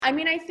I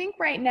mean, I think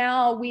right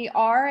now we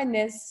are in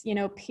this,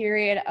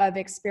 period of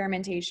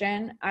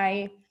experimentation.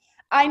 I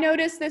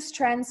noticed this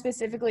trend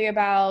specifically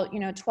about,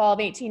 12,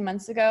 18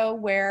 months ago,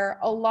 where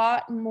a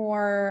lot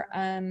more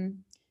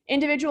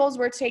individuals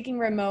were taking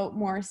remote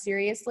more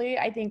seriously.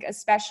 I think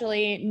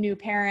especially new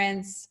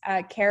parents,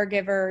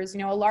 caregivers,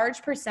 a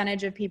large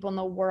percentage of people in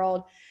the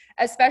world,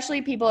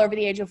 especially people over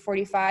the age of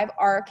 45,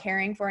 are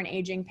caring for an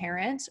aging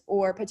parent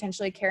or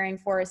potentially caring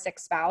for a sick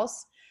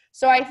spouse.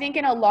 So I think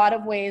in a lot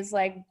of ways,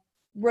 like,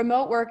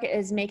 remote work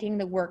is making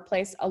the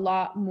workplace a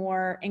lot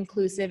more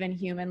inclusive and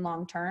human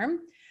long term.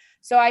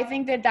 So I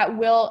think that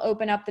will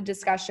open up the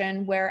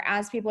discussion where,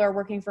 as people are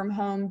working from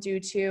home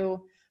due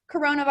to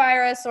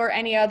coronavirus or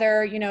any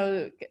other,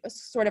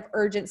 sort of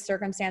urgent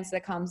circumstance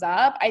that comes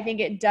up, I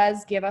think it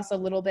does give us a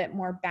little bit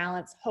more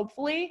balance,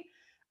 hopefully.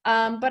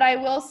 But I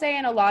will say,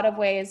 in a lot of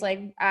ways,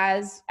 like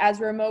as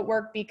remote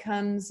work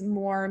becomes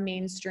more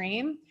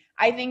mainstream,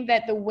 I think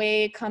that the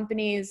way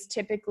companies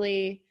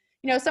typically,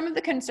 some of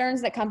the concerns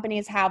that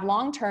companies have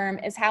long-term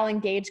is how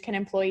engaged can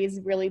employees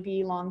really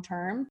be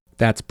long-term.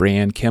 That's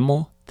Brianne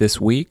Kimmel this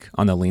week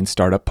on the Lean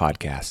Startup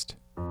Podcast.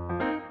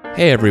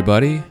 Hey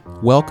everybody,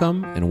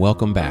 welcome and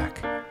welcome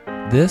back.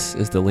 This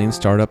is the Lean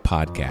Startup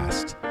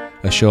Podcast,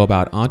 a show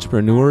about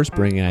entrepreneurs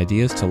bringing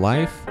ideas to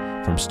life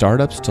from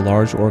startups to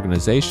large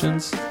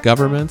organizations,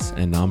 governments,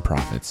 and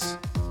nonprofits.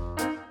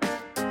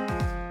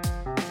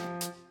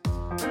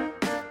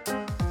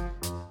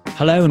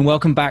 Hello and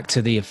welcome back to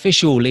the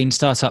official Lean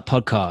Startup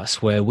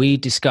Podcast, where we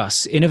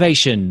discuss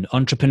innovation,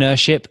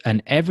 entrepreneurship,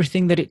 and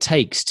everything that it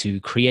takes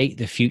to create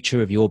the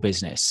future of your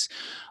business.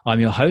 I'm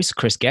your host,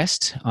 Chris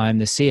Guest. I'm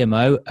the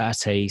CMO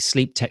at a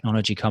sleep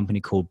technology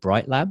company called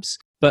Bright Labs.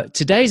 But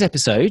today's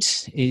episode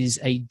is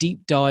a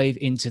deep dive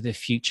into the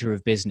future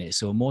of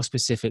business, or more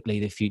specifically,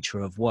 the future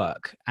of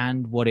work,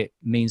 and what it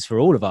means for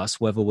all of us,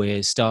 whether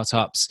we're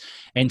startups,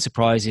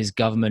 enterprises,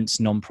 governments,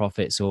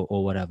 nonprofits,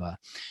 or whatever.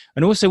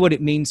 And also what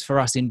it means for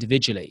us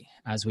individually,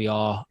 as we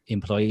are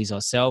employees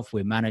ourselves,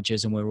 we're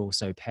managers, and we're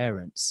also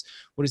parents.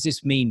 What does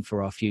this mean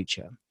for our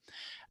future?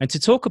 And to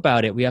talk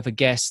about it, we have a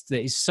guest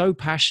that is so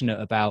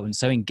passionate about and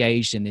so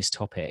engaged in this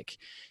topic.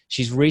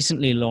 She's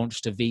recently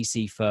launched a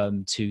VC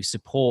firm to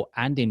support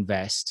and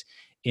invest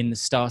in the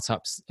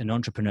startups and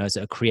entrepreneurs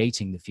that are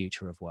creating the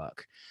future of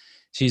work.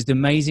 She's the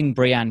amazing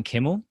Brianne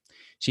Kimmel.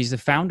 She's the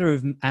founder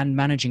and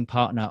managing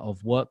partner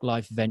of Work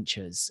Life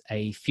Ventures,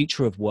 a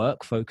future of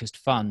work focused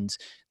fund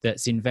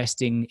that's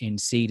investing in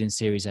seed and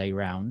Series A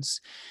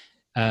rounds.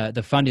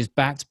 The fund is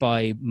backed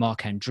by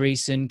Mark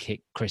Andreessen,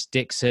 Chris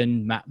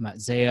Dixon, Matt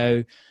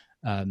Mazzeo,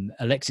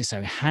 Alexis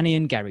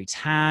Ohanian, Gary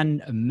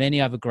Tan, and many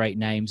other great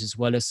names, as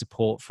well as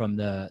support from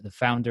the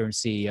founder and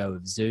CEO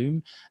of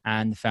Zoom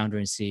and the founder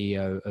and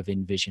CEO of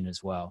InVision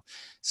as well.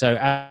 So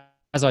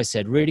as I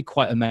said, really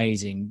quite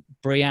amazing.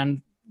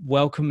 Brianne,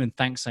 welcome and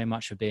thanks so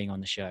much for being on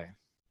the show.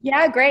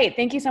 Yeah, great.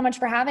 Thank you so much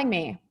for having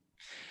me.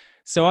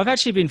 So I've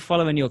actually been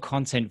following your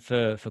content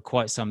for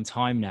quite some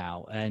time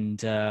now,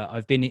 and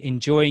I've been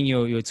enjoying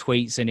your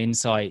tweets and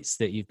insights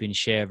that you've been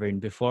sharing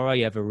before I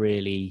ever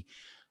really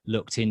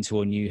looked into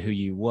or knew who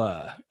you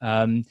were.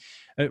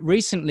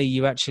 Recently,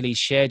 you actually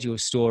shared your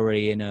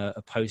story in a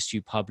post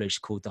you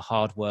published called The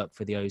Hard Work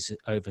for the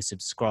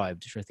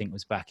Oversubscribed, which I think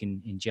was back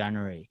in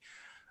January,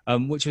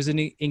 which was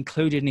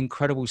included an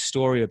incredible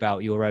story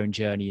about your own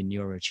journey and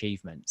your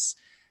achievements.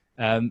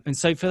 And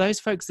so for those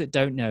folks that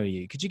don't know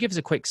you, could you give us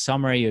a quick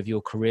summary of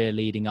your career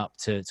leading up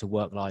to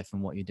work life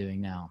and what you're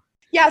doing now?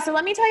 Yeah, so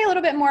let me tell you a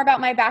little bit more about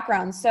my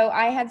background. So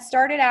I had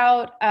started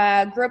out,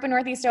 grew up in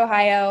Northeast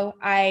Ohio.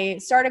 I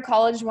started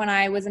college when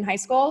I was in high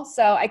school,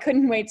 so I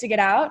couldn't wait to get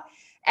out,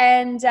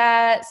 and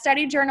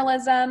studied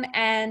journalism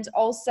and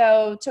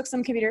also took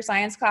some computer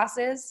science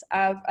classes,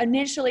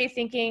 initially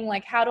thinking,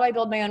 like, how do I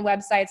build my own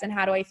websites and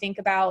how do I think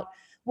about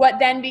what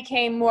then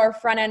became more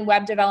front-end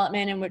web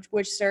development, and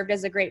which served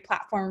as a great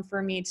platform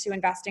for me to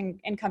invest in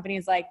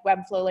companies like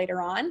Webflow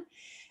later on.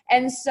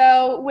 And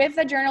so with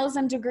a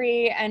journalism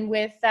degree and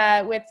with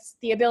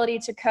the ability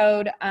to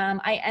code,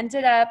 I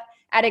ended up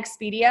at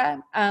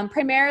Expedia,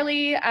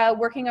 primarily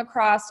working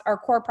across our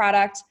core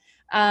product,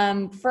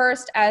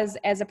 first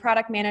as a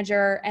product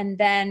manager, and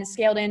then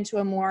scaled into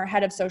a more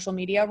head of social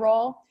media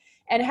role.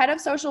 And head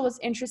of social was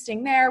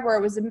interesting there, where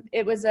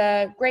it was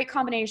a great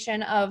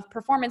combination of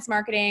performance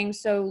marketing,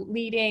 so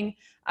leading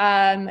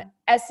SEO,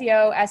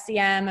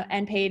 SEM,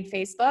 and paid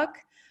Facebook.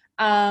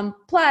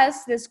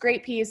 Plus this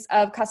great piece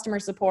of customer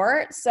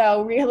support.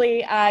 So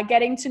really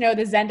getting to know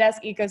the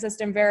Zendesk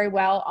ecosystem very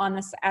well on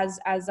this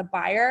as a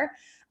buyer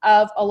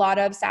of a lot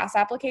of SaaS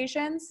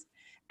applications.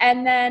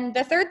 And then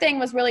the third thing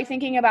was really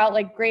thinking about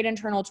like great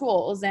internal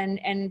tools and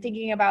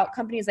thinking about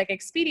companies like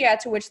Expedia,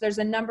 to which there's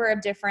a number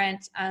of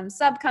different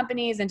sub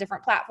companies and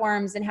different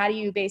platforms, and how do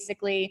you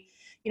basically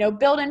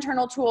build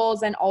internal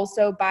tools and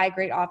also buy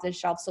great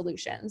off-the-shelf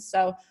solutions.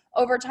 So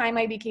over time,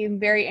 I became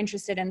very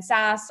interested in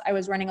SaaS. I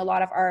was running a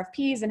lot of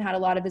RFPs and had a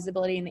lot of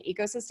visibility in the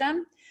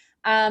ecosystem.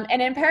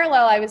 And in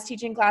parallel, I was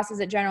teaching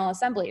classes at General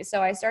Assembly.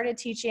 So I started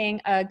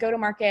teaching a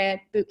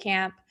go-to-market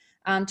bootcamp,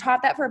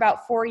 taught that for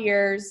about 4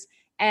 years.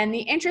 And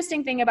the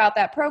interesting thing about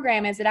that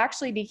program is it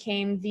actually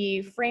became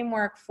the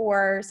framework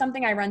for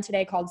something I run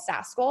today called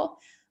SaaSchool,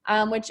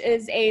 which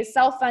is a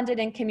self-funded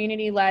and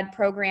community-led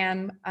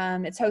program.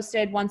 It's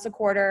hosted once a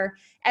quarter.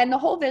 And the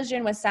whole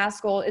vision with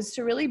SaaSchool is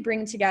to really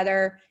bring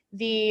together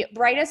the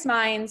brightest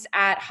minds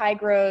at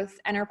high-growth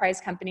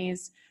enterprise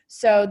companies.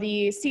 So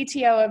the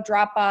CTO of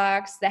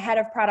Dropbox, the head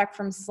of product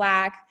from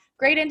Slack,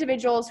 great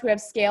individuals who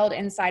have scaled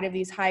inside of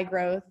these high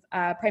growth,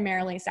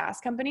 primarily SaaS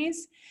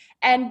companies,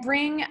 and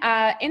bring,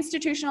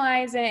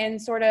 institutionalize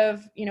and sort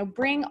of,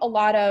 bring a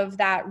lot of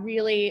that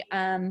really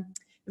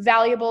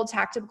valuable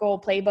tactical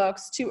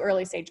playbooks to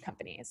early stage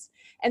companies.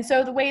 And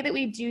so the way that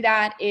we do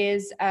that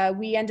is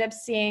we end up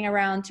seeing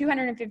around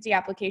 250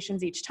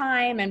 applications each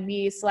time, and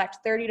we select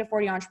 30 to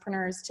 40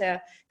 entrepreneurs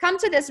to come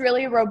to this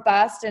really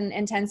robust and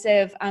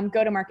intensive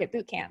go-to-market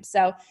bootcamp.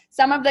 So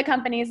some of the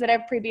companies that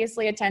I've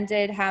previously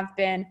attended have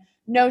been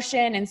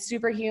Notion and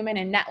Superhuman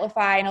and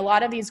Netlify and a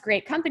lot of these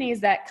great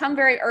companies that come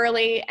very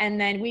early, and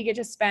then we get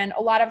to spend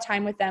a lot of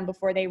time with them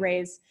before they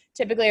raise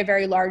typically a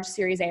very large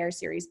Series A or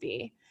Series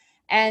B.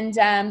 And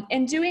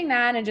in doing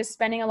that and just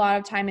spending a lot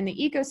of time in the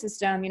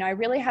ecosystem, I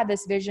really had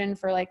this vision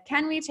for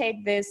can we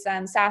take this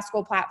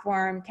SaaSchool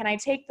platform? Can I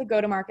take the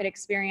go-to-market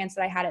experience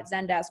that I had at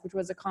Zendesk, which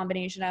was a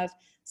combination of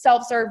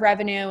self-serve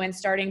revenue and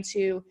starting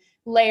to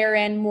layer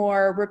in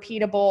more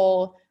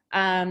repeatable,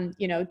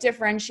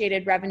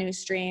 differentiated revenue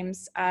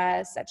streams,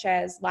 such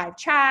as live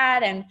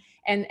chat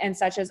and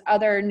such as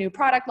other new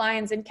product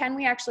lines? And can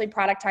we actually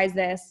productize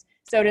this,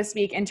 so to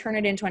speak, and turn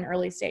it into an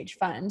early stage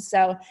fund?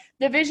 So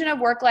the vision of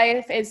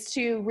WorkLife is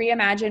to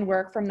reimagine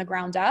work from the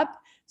ground up.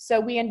 So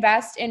we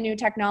invest in new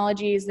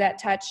technologies that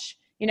touch,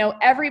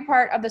 every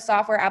part of the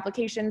software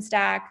application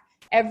stack,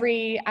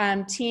 every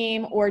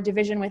team or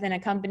division within a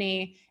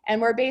company.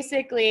 And we're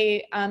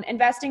basically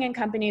investing in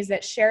companies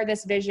that share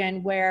this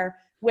vision where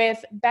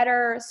with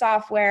better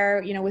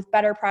software, with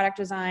better product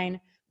design,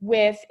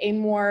 with a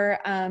more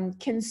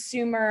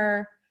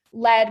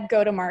consumer-led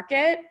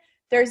go-to-market,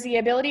 there's the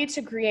ability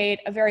to create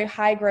a very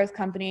high growth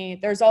company.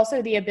 There's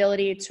also the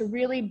ability to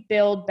really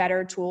build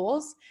better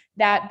tools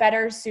that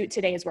better suit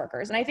today's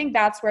workers. And I think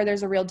that's where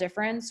there's a real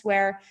difference,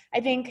 where I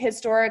think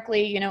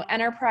historically,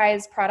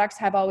 enterprise products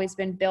have always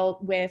been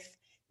built with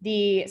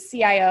the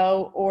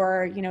CIO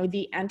or,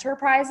 the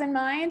enterprise in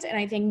mind. And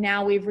I think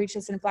now we've reached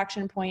this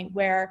inflection point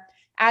where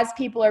as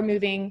people are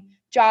moving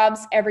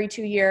jobs every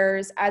 2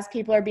 years, as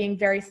people are being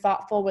very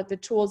thoughtful with the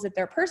tools that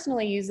they're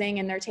personally using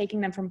and they're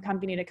taking them from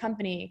company to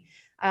company,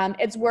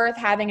 it's worth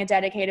having a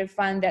dedicated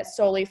fund that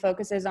solely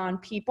focuses on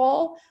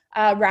people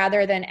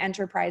rather than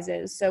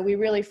enterprises. So we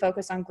really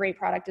focus on great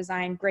product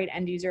design, great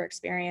end user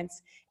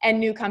experience, and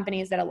new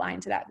companies that align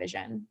to that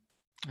vision.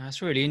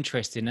 That's really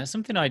interesting. That's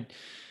something I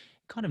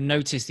kind of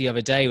noticed the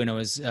other day when I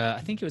was,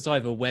 I think it was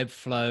either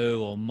Webflow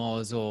or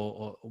Moz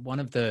or one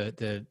of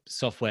the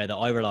software that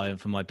I rely on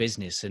for my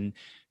business. And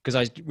because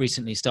I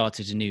recently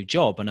started a new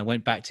job and I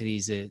went back to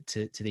these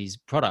to these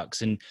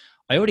products, and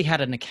I already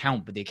had an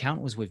account, but the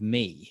account was with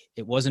me.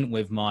 It wasn't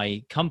with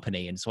my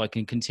company. And so I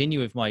can continue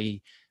with my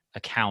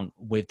account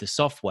with the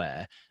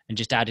software and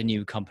just add a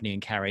new company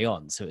and carry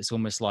on. So it's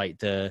almost like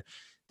the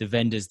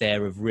vendors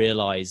there have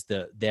realized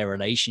that their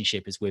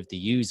relationship is with the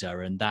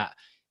user, and that,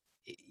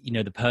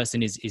 the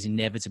person is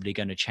inevitably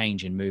going to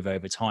change and move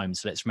over time.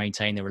 So let's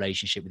maintain the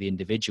relationship with the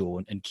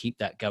individual and keep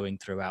that going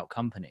throughout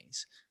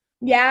companies.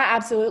 Yeah,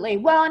 absolutely.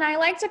 Well, and I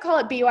like to call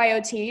it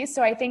BYOT.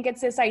 So I think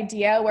it's this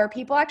idea where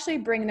people actually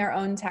bring their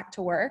own tech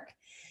to work.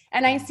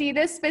 And I see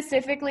this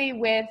specifically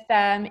with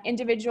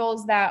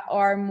individuals that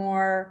are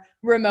more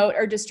remote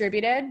or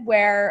distributed,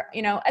 where,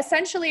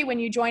 essentially when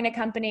you join a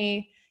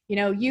company,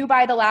 you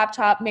buy the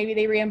laptop, maybe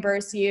they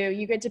reimburse you,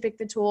 you get to pick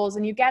the tools,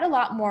 and you get a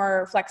lot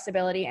more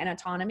flexibility and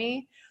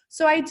autonomy.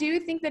 So I do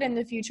think that in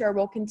the future,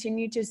 we'll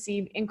continue to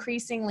see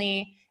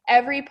increasingly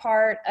every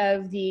part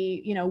of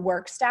the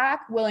work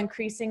stack will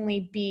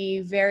increasingly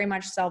be very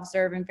much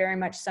self-serve and very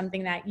much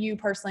something that you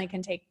personally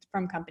can take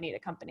from company to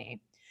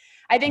company.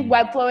 I think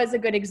Webflow is a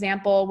good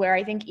example where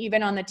I think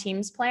even on the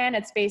Teams plan,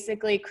 it's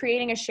basically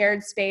creating a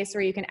shared space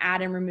where you can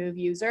add and remove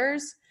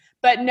users,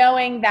 but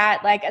knowing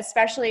that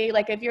especially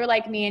if you're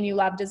like me and you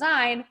love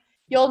design,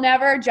 you'll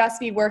never just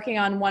be working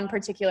on one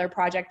particular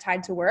project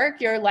tied to work.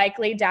 You're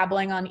likely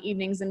dabbling on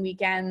evenings and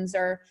weekends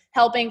or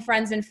helping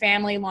friends and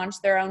family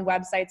launch their own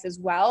websites as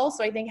well.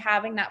 So I think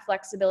having that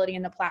flexibility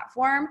in the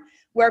platform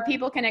where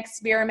people can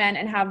experiment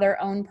and have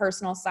their own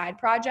personal side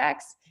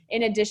projects,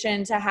 in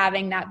addition to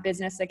having that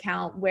business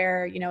account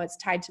where, it's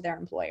tied to their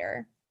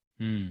employer.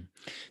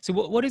 So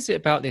what is it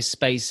about this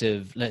space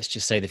of, let's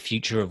just say, the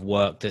future of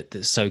work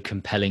that's so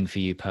compelling for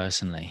you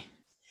personally?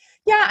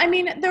 Yeah, I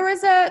mean, there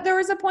was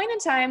a point in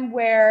time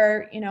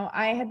where,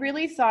 I had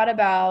really thought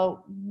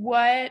about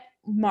what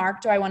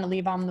mark do I want to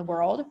leave on the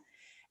world.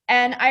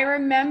 And I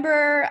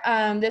remember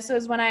this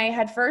was when I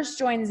had first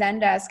joined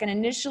Zendesk. And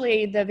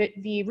initially,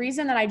 the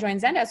reason that I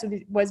joined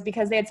Zendesk was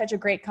because they had such a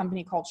great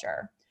company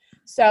culture.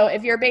 So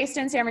if you're based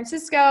in San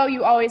Francisco,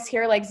 you always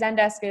hear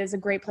Zendesk is a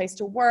great place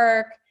to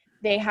work.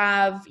 They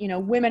have,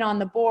 women on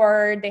the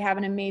board. They have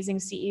an amazing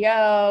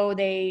CEO.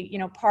 They,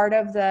 part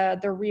of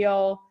the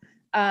real,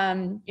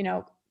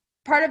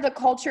 part of the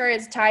culture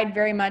is tied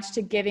very much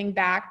to giving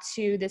back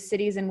to the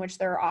cities in which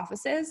there are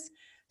offices.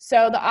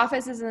 So the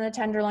office is in the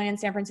Tenderloin in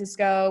San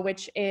Francisco,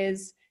 which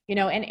is,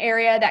 an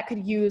area that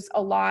could use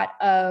a lot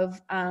of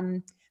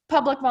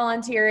public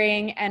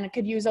volunteering and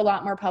could use a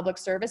lot more public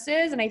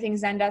services. And I think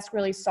Zendesk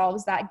really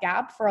solves that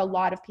gap for a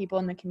lot of people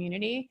in the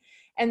community.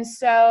 And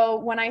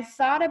so when I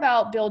thought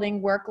about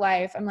building work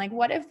life, I'm like,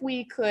 what if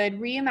we could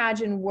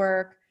reimagine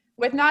work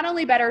with not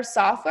only better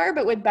software,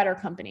 but with better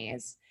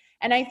companies?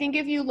 And I think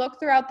if you look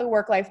throughout the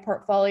work life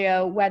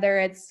portfolio, whether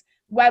it's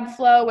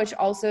Webflow, which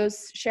also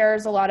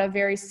shares a lot of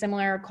very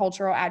similar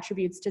cultural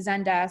attributes to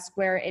Zendesk,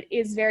 where it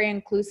is very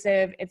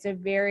inclusive. It's a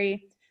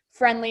very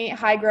friendly,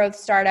 high growth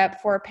startup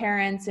for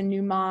parents and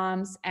new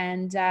moms.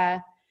 And,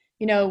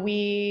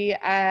 we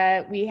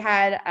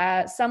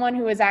had someone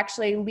who was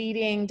actually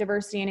leading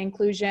diversity and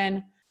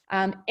inclusion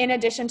in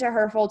addition to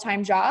her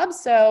full-time job.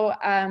 So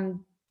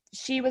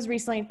she was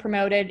recently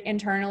promoted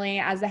internally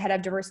as the head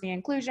of diversity and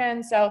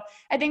inclusion. So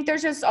I think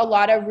there's just a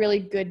lot of really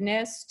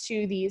goodness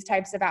to these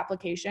types of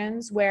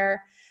applications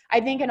where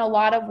I think in a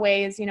lot of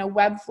ways,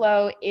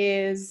 Webflow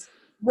is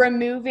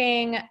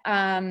removing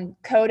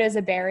code as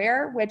a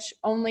barrier, which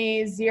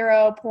only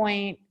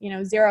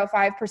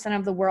 0.05%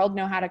 of the world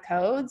know how to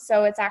code.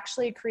 So it's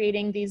actually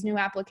creating these new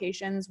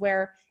applications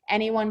where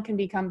anyone can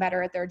become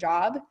better at their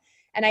job.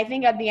 And I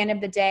think at the end of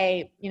the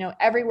day,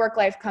 every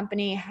work-life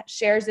company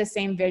shares the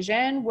same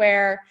vision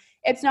where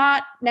it's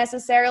not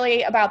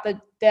necessarily about the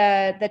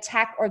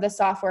tech or the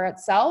software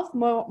itself.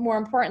 More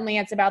importantly,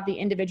 it's about the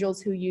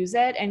individuals who use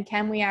it and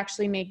can we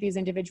actually make these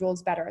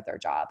individuals better at their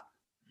job?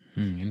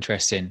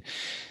 Interesting.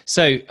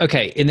 So,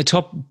 okay, in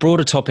the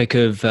broader topic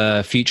of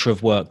future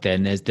of work,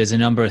 then there's a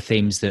number of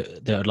themes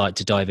that I'd like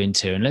to dive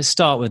into, and let's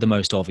start with the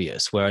most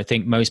obvious, where I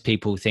think most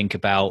people think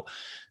about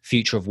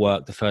future of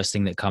work. The first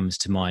thing that comes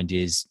to mind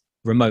is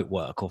remote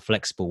work or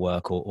flexible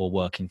work or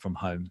working from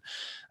home.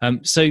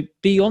 So,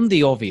 beyond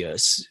the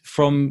obvious,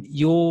 from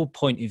your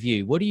point of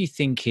view, what do you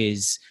think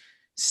is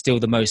still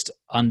the most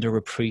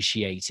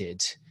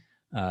underappreciated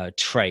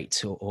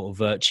trait or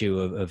virtue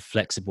of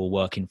flexible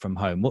working from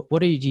home?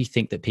 What do you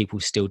think that people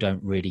still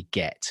don't really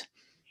get?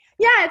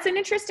 Yeah, it's an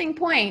interesting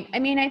point. I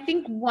mean, I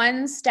think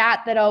one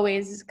stat that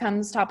always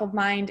comes top of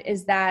mind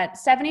is that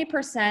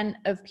 70%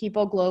 of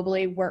people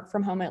globally work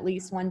from home at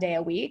least one day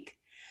a week.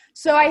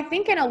 So I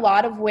think in a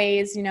lot of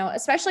ways,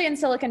 especially in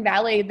Silicon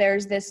Valley,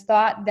 there's this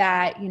thought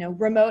that,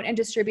 remote and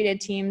distributed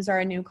teams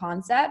are a new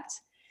concept.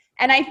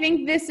 And I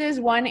think this is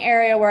one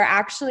area where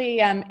actually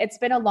it's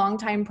been a long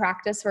time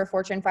practice for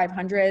Fortune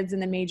 500s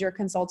and the major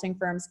consulting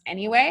firms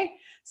anyway.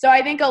 So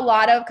I think a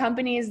lot of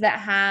companies that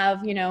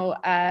have,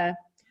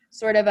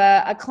 sort of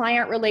a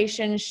client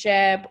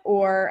relationship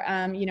or,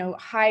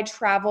 high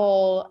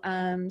travel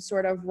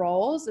sort of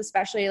roles,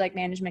 especially like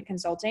management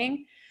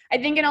consulting, I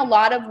think in a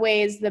lot of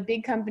ways, the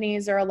big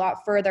companies are a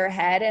lot further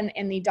ahead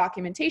in the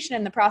documentation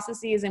and the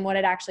processes and what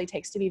it actually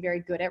takes to be very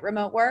good at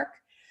remote work.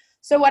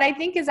 So what I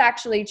think is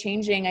actually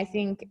changing, I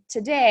think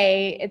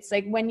today, it's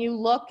like when you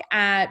look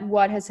at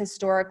what has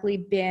historically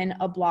been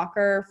a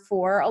blocker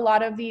for a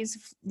lot of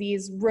these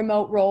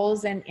remote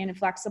roles and in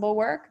flexible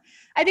work,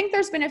 I think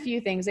there's been a few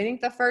things. I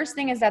think the first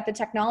thing is that the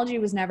technology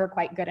was never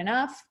quite good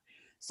enough.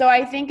 So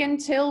I think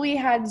until we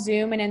had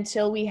Zoom and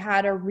until we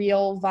had a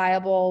real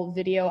viable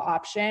video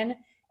option,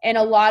 in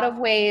a lot of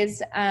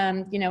ways,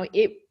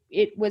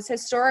 it was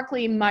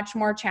historically much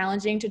more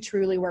challenging to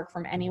truly work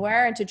from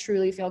anywhere and to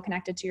truly feel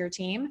connected to your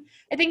team.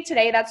 I think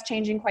today that's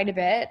changing quite a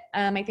bit.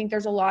 I think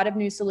there's a lot of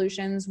new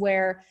solutions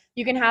where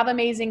you can have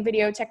amazing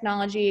video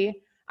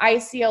technology. I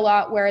see a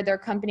lot where there are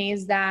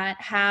companies that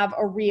have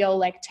a real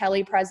like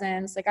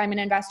telepresence. Like I'm an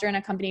investor in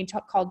a company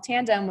called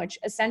Tandem, which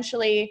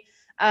essentially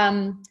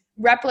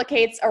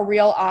replicates a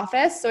real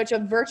office. So it's a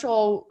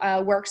virtual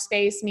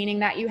workspace, meaning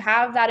that you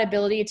have that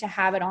ability to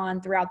have it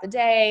on throughout the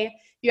day.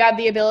 You have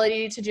the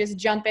ability to just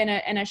jump in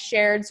a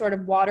shared sort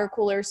of water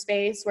cooler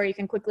space where you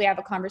can quickly have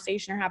a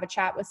conversation or have a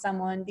chat with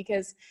someone,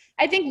 because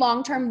I think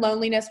long-term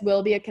loneliness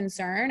will be a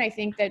concern. I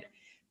think that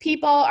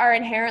people are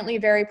inherently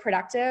very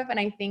productive. And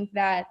I think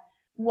that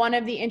one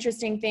of the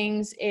interesting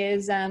things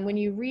is when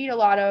you read a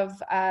lot of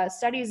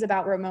studies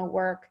about remote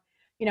work,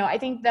 I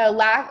think a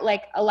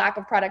lack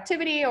of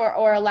productivity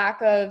or a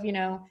lack of,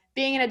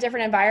 being in a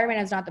different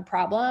environment is not the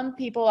problem.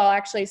 People will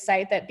actually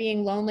cite that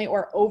being lonely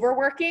or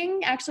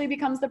overworking actually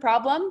becomes the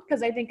problem.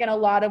 Because I think in a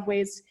lot of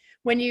ways,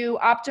 when you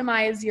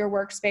optimize your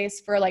workspace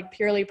for like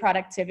purely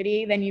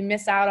productivity, then you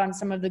miss out on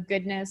some of the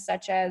goodness,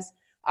 such as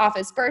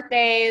office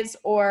birthdays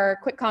or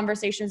quick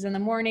conversations in the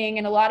morning,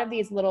 and a lot of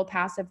these little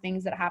passive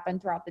things that happen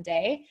throughout the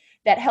day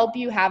that help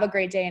you have a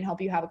great day and help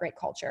you have a great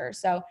culture.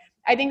 So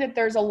I think that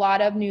there's a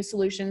lot of new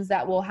solutions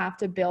that we'll have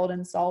to build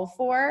and solve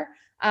for.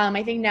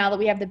 I think now that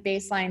we have the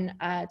baseline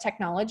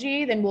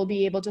technology, then we'll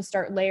be able to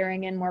start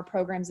layering in more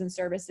programs and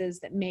services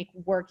that make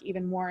work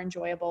even more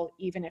enjoyable,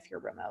 even if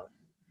you're remote.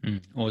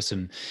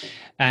 Awesome.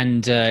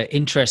 And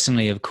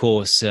interestingly, of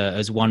course,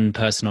 as one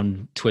person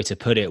on Twitter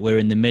put it, we're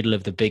in the middle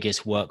of the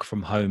biggest work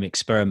from home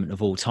experiment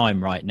of all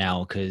time right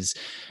now, because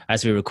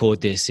as we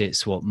record this,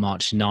 it's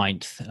March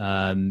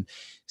 9th.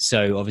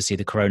 So obviously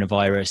the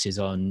coronavirus is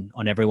on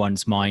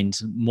everyone's mind.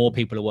 More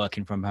people are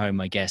working from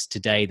home, I guess,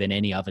 today than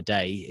any other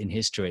day in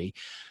history.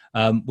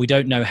 We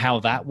don't know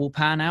how that will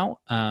pan out,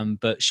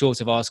 but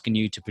short of asking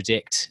you to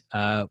predict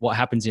what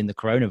happens in the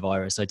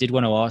coronavirus, I did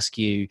want to ask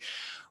you,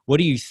 what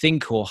do you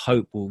think or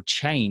hope will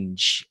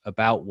change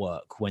about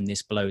work when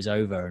this blows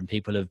over and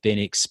people have been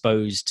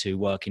exposed to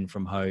working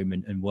from home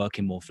and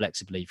working more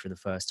flexibly for the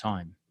first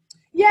time?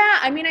 Yeah,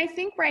 I mean, I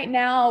think right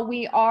now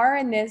we are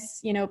in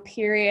this,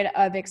 period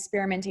of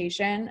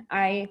experimentation.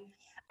 I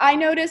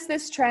noticed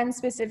this trend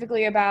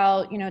specifically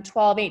about,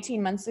 12,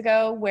 18 months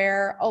ago,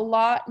 where a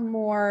lot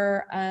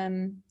more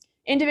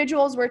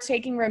individuals were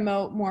taking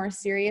remote more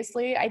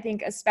seriously. I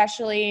think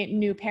especially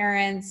new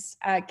parents,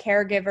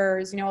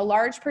 caregivers, a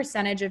large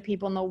percentage of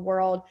people in the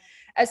world,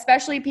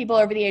 especially people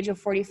over the age of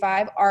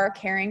 45, are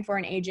caring for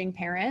an aging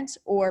parent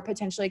or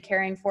potentially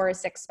caring for a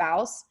sick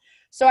spouse.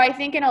 So I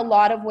think in a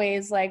lot of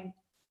ways, like,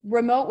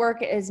 remote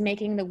work is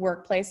making the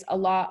workplace a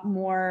lot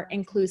more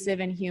inclusive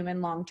and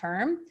human long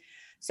term.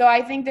 So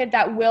I think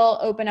that will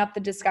open up the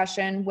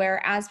discussion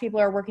where, as people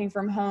are working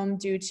from home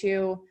due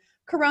to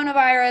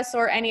coronavirus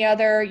or any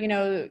other,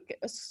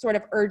 sort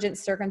of urgent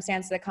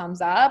circumstance that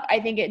comes up, I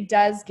think it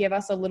does give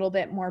us a little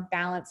bit more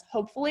balance,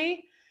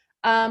 hopefully.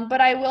 But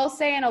I will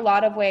say, in a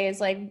lot of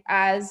ways, like,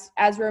 as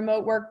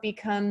remote work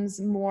becomes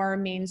more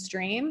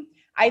mainstream,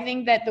 I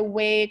think that the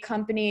way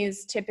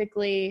companies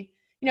typically,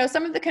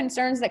 some of the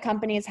concerns that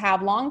companies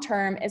have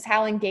long-term is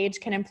how engaged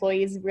can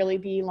employees really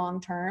be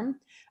long-term.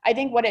 I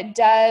think what it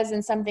does,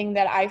 and something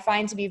that I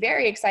find to be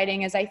very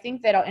exciting, is I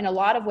think that in a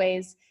lot of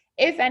ways,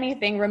 if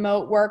anything,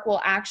 remote work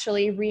will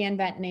actually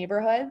reinvent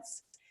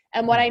neighborhoods.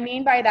 And what I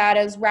mean by that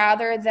is,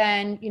 rather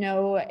than,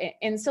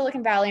 in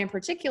Silicon Valley in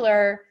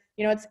particular,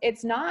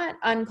 it's not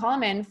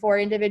uncommon for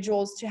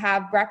individuals to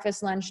have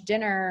breakfast, lunch,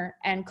 dinner,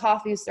 and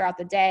coffees throughout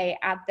the day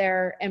at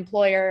their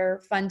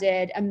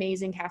employer-funded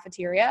amazing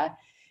cafeteria.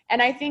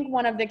 And I think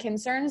one of the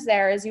concerns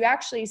there is you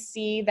actually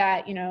see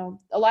that,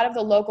 a lot of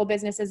the local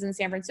businesses in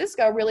San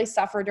Francisco really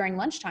suffer during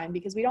lunchtime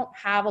because we don't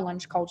have a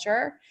lunch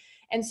culture.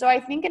 And so I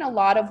think in a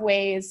lot of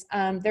ways,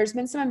 there's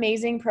been some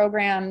amazing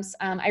programs.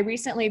 I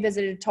recently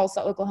visited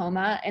Tulsa,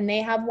 Oklahoma, and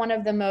they have one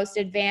of the most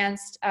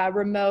advanced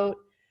remote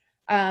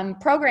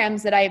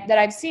programs that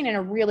I've seen in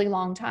a really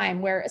long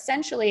time, where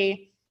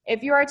essentially,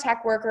 if you're a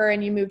tech worker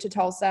and you move to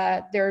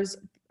Tulsa, there's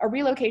a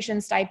relocation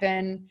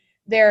stipend.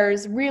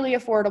 There's really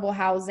affordable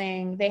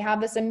housing. They have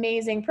this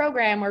amazing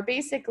program where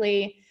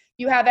basically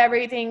you have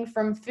everything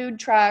from food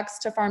trucks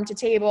to farm to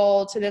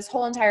table to this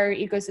whole entire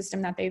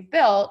ecosystem that they've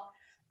built.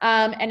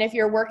 And if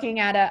you're working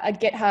at a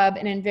GitHub,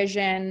 an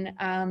InVision,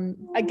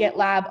 a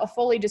GitLab, a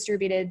fully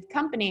distributed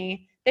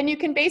company, then you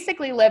can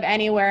basically live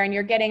anywhere and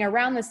you're getting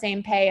around the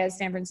same pay as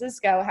San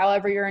Francisco.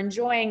 However, you're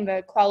enjoying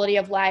the quality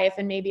of life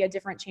and maybe a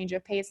different change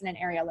of pace in an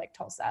area like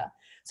Tulsa.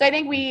 So I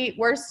think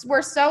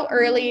we're so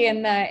early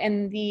in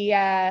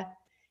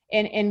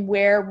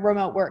where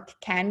remote work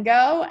can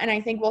go. And I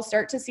think we'll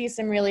start to see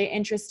some really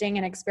interesting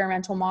and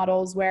experimental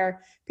models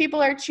where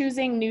people are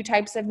choosing new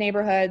types of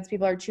neighborhoods,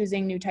 people are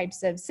choosing new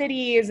types of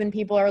cities, and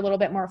people are a little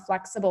bit more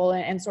flexible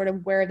in sort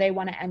of where they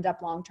want to end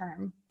up long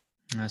term.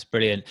 That's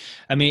brilliant.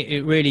 I mean,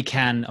 it really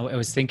can. I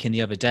was thinking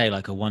the other day,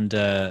 like, I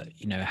wonder,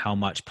 how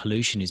much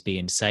pollution is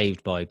being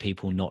saved by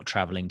people not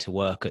traveling to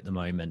work at the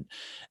moment,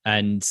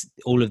 and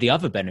all of the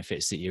other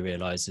benefits that you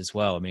realize as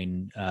well. I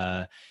mean,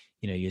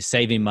 you're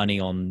saving money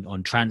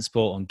on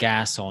transport, on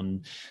gas,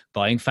 on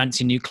buying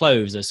fancy new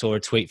clothes. I saw a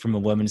tweet from a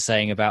woman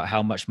saying about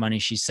how much money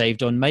she's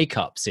saved on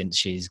makeup since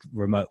she's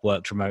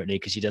worked remotely,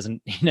 because she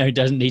doesn't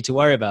need to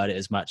worry about it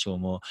as much or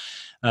more.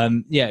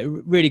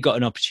 Really got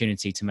an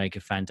opportunity to make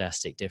a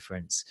fantastic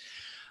difference.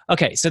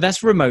 Okay, so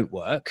that's remote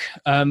work.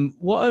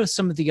 What are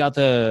some of the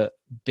other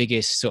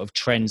biggest sort of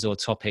trends or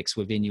topics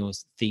within your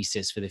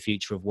thesis for the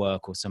future of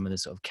work, or some of the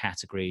sort of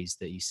categories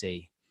that you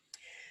see?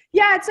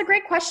 Yeah, it's a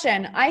great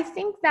question. I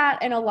think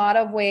that in a lot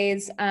of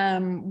ways,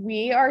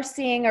 we are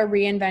seeing a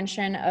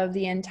reinvention of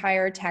the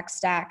entire tech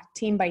stack,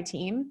 team by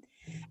team.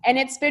 And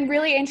it's been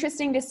really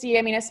interesting to see,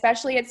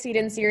 especially at Seed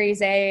and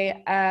Series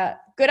A,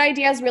 good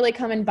ideas really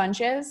come in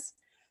bunches.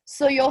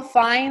 So you'll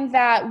find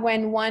that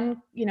when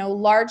one,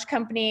 large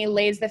company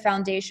lays the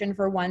foundation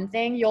for one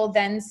thing, you'll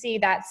then see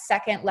that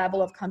second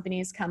level of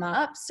companies come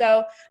up.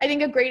 So I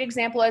think a great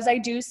example is, I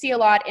do see a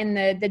lot in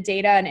the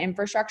data and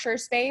infrastructure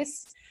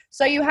space.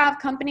 So you have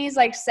companies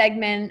like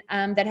Segment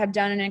that have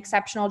done an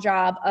exceptional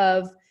job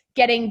of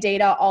getting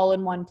data all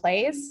in one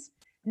place.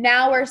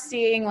 Now we're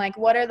seeing, like,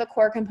 what are the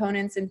core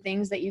components and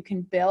things that you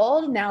can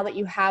build now that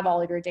you have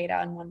all of your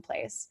data in one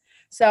place.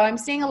 So I'm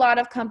seeing a lot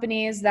of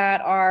companies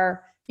that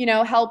are,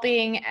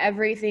 helping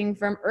everything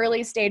from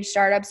early stage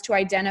startups to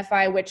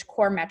identify which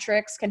core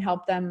metrics can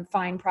help them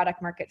find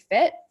product market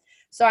fit.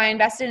 So I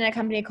invested in a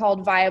company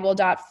called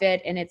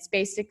Viable.fit, and it's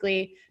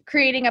basically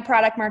creating a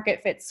product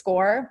market fit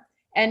score.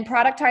 and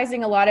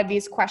productizing a lot of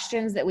these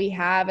questions that we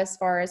have as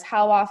far as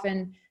how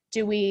often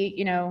do we,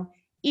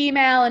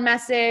 email and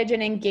message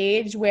and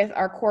engage with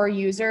our core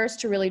users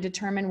to really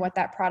determine what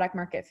that product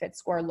market fit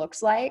score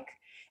looks like.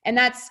 And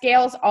that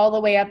scales all the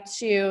way up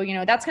to,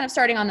 that's kind of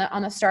starting on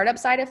the startup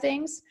side of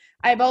things.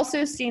 I've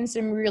also seen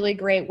some really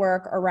great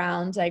work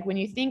around, like, when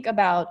you think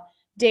about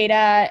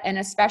data, and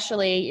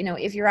especially,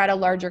 if you're at a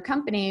larger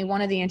company,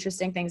 one of the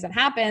interesting things that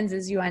happens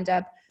is you end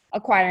up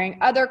acquiring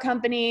other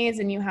companies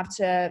and you have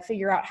to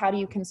figure out how do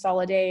you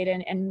consolidate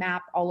and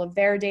map all of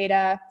their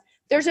data.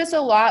 There's just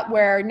a lot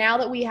where now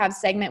that we have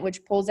Segment,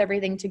 which pulls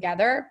everything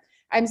together,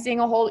 I'm seeing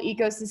a whole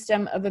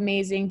ecosystem of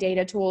amazing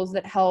data tools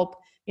that help,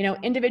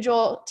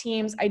 individual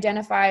teams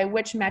identify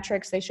which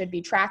metrics they should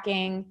be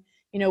tracking,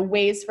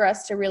 ways for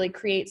us to really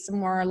create some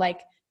more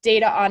like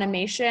data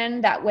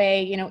automation. That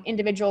way,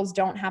 individuals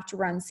don't have to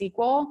run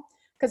SQL.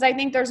 Because I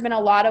think there's been a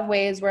lot of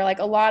ways where, like,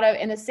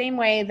 in the same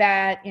way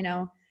that,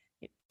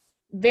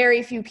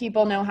 very few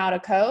people know how to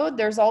code,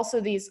 there's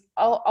also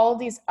all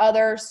these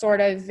other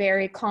sort of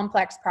very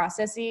complex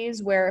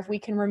processes where if we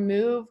can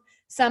remove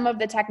some of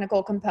the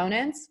technical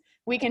components,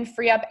 we can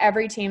free up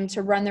every team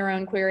to run their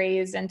own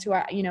queries and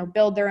to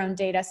build their own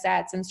data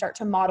sets and start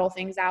to model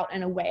things out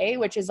in a way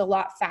which is a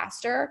lot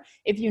faster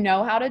if you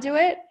know how to do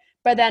it,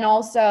 but then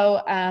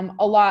also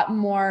a lot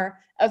more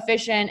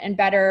efficient and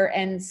better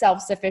and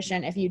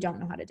self-sufficient if you don't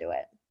know how to do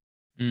it.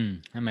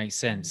 That makes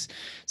sense.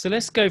 So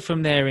let's go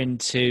from there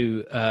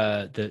into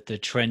the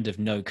trend of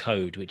no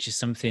code, which is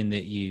something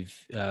that you've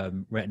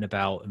written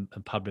about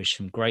and published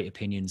some great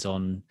opinions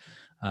on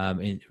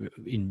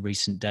in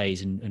recent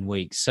days and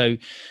weeks. So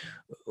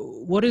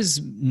what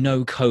does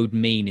no code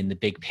mean in the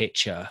big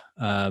picture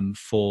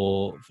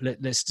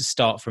let's just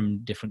start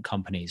from different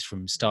companies,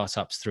 from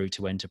startups through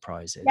to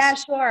enterprises? Yeah,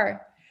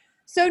 sure.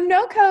 So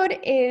no code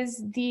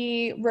is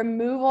the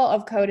removal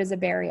of code as a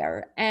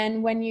barrier.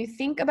 And when you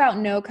think about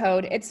no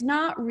code, it's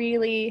not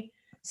really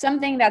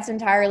something that's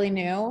entirely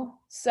new.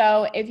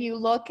 So if you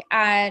look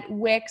at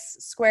Wix,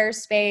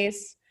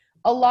 Squarespace,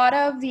 a lot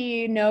of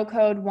the no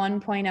code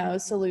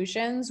 1.0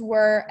 solutions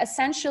were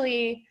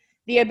essentially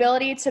the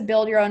ability to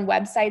build your own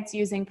websites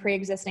using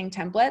pre-existing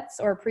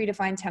templates or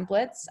predefined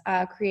templates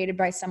created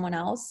by someone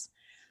else.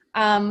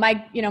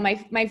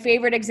 My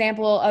favorite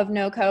example of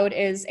no code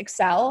is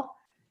Excel.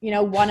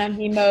 One of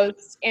the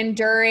most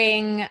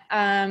enduring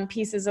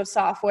pieces of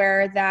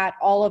software that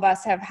all of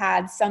us have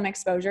had some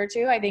exposure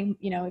to. I think,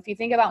 if you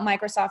think about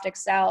Microsoft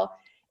Excel,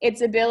 its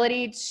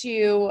ability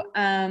to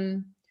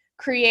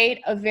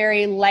create a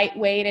very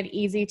lightweight and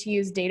easy to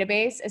use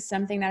database is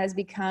something that has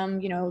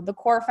become, the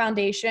core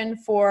foundation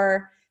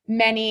for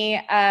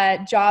many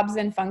jobs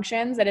and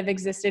functions that have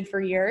existed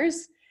for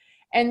years.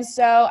 And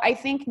so I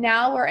think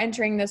now we're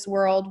entering this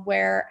world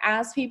where,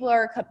 as people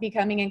are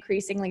becoming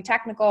increasingly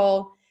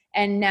technical,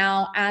 and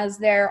now as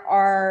there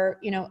are,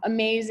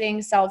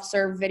 amazing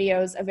self-serve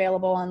videos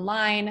available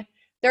online,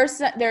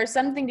 there's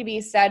something to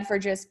be said for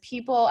just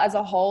people as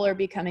a whole are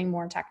becoming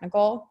more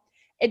technical.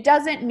 It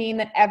doesn't mean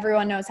that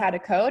everyone knows how to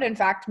code. In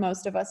fact,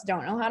 most of us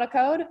don't know how to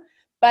code.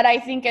 But I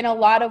think in a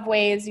lot of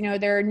ways,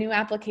 there are new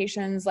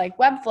applications like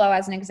Webflow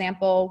as an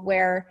example,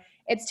 where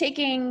it's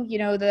taking,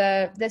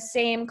 the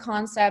same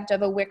concept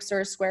of a Wix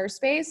or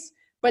Squarespace,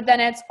 but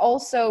then it's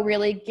also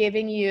really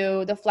giving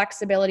you the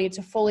flexibility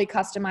to fully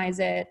customize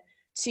it,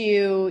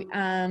 to,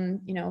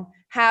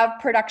 have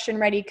production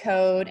ready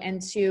code,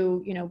 and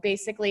to,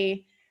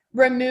 basically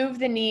remove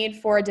the need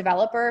for a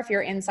developer if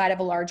you're inside of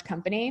a large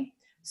company.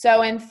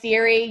 So in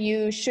theory,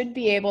 you should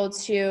be able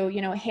to,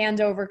 hand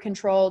over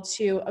control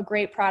to a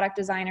great product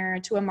designer,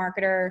 to a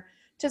marketer,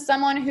 to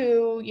someone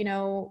who,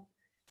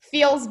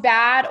 feels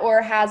bad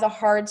or has a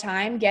hard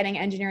time getting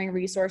engineering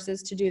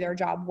resources to do their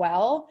job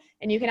well.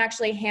 And you can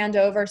actually hand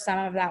over some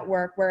of that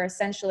work where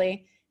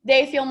essentially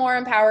they feel more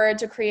empowered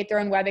to create their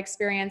own web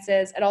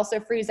experiences. It also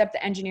frees up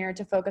the engineer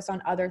to focus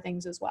on other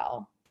things as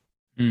well.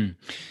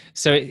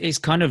 So it's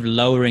kind of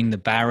lowering the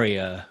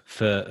barrier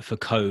for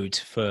code,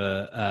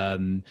 for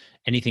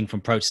anything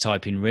from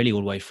prototyping really all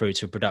the way through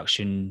to a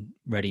production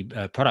ready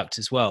product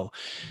as well.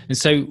 And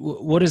so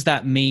what does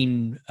that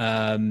mean?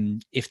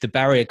 If the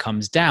barrier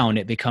comes down,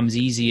 it becomes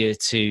easier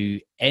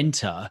to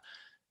enter,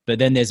 but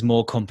then there's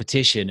more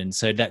competition. And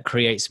so that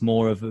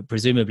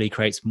presumably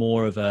creates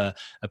more of a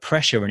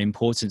pressure and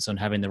importance on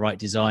having the right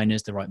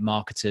designers, the right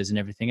marketers, and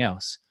everything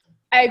else.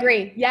 I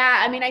agree.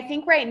 Yeah. I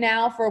think right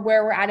now, for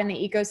where we're at in the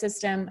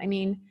ecosystem,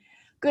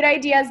 good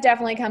ideas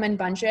definitely come in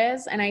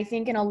bunches. And I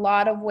think in a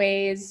lot of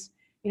ways,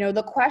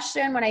 the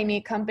question when I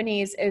meet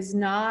companies is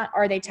not,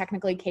 are they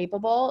technically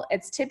capable?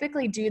 It's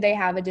typically, do they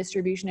have a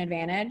distribution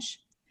advantage?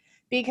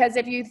 Because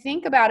if you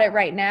think about it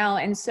right now,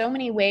 in so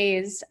many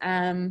ways,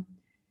 a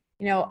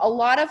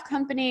lot of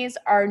companies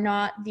are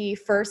not the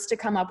first to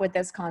come up with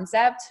this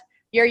concept.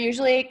 You're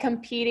usually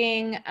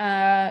competing,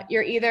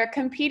 you're either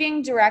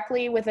competing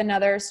directly with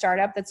another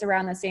startup that's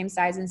around the same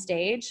size and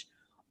stage,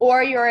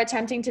 or you're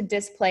attempting to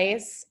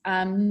displace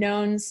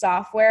known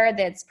software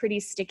that's pretty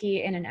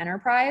sticky in an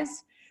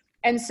enterprise.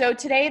 And so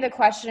today the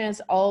question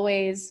is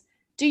always,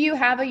 do you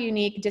have a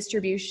unique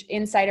distribution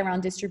insight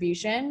around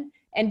distribution?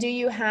 And do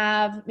you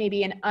have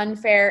maybe an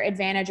unfair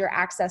advantage or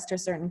access to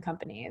certain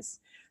companies?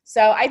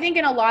 So I think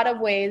in a lot of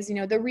ways,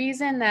 the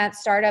reason that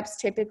startups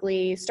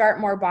typically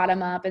start more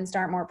bottom up and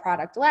start more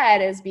product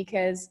led is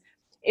because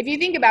if you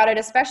think about it,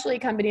 especially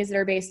companies that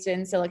are based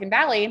in Silicon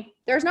Valley,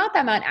 there's not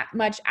that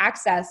much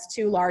access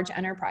to large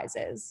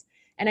enterprises.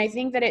 And I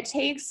think that it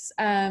takes,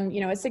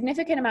 a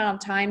significant amount of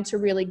time to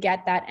really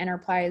get that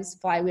enterprise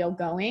flywheel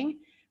going.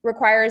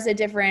 Requires a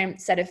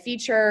different set of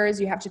features.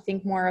 You have to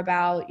think more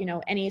about,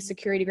 any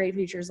security grade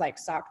features like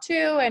SOC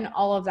 2 and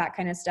all of that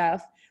kind of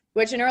stuff,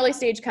 which an early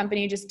stage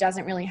company just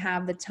doesn't really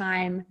have the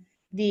time,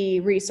 the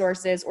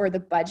resources, or the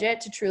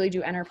budget to truly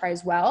do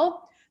enterprise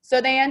well.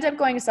 So they end up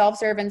going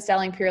self-serve and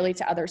selling purely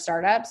to other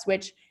startups,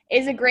 which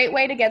is a great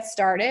way to get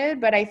started.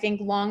 But I think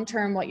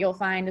long-term, what you'll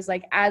find is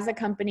like as a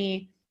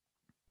company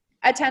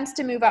attempts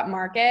to move up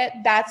market,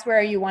 that's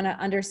where you want to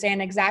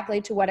understand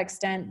exactly to what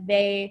extent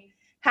they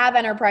have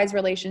enterprise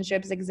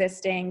relationships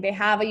existing. They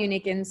have a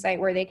unique insight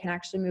where they can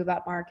actually move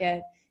up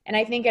market. And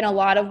I think in a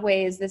lot of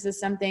ways, this is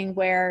something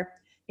where,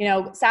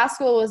 SaaS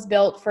School was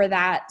built for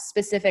that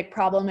specific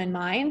problem in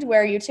mind,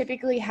 where you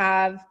typically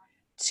have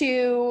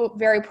two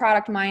very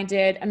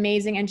product-minded,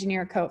 amazing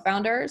engineer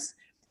co-founders.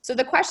 So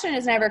the question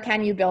is never,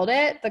 can you build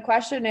it? The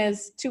question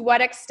is, to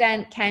what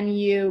extent can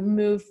you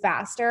move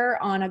faster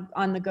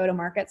on the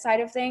go-to-market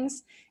side of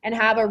things and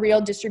have a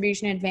real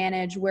distribution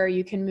advantage where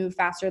you can move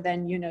faster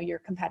than, your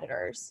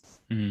competitors?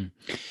 Mm.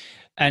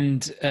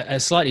 And a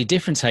slightly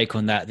different take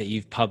on that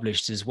you've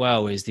published as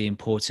well is the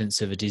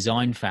importance of a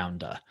design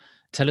founder.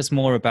 Tell us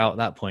more about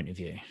that point of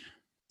view.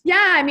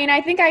 Yeah,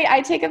 I think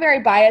I take a very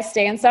biased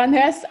stance on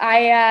this.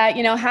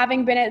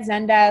 Having been at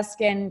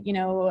Zendesk and,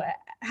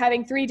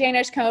 having 3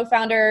 Danish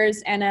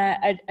co-founders and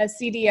a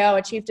CDO,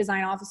 a chief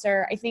design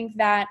officer, I think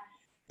that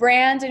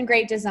brand and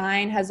great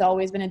design has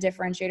always been a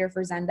differentiator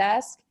for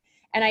Zendesk.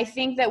 And I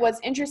think that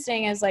what's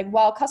interesting is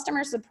while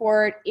customer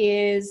support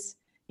is,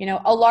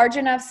 a large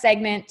enough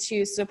segment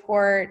to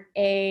support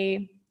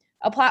a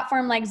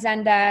platform like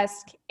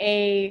Zendesk,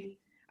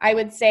 I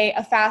would say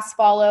a fast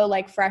follow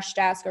like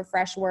Freshdesk or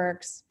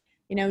Freshworks,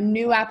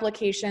 new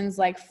applications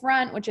like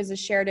Front, which is a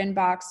shared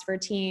inbox for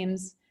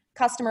teams,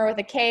 Customer with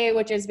a K,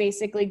 which is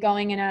basically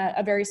going in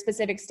a very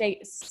specific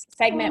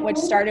segment, which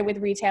started with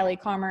retail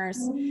e-commerce.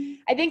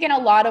 I think in a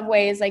lot of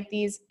ways, like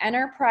these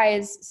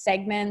enterprise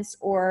segments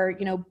or,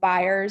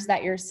 buyers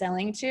that you're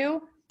selling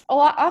to,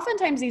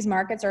 oftentimes these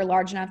markets are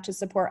large enough to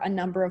support a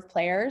number of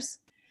players.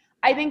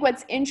 I think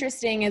what's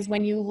interesting is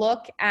when you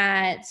look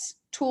at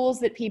tools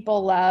that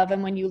people love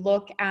and when you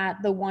look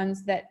at the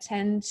ones that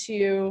tend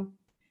to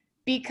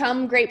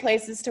become great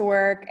places to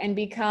work and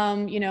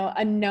become,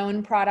 a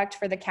known product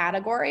for the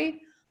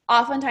category.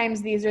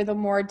 Oftentimes, these are the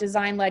more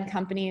design-led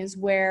companies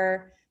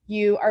where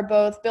you are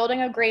both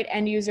building a great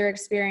end user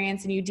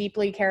experience and you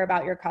deeply care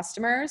about your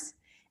customers.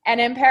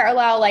 And in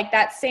parallel, like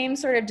that same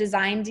sort of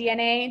design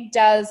DNA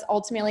does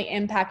ultimately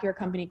impact your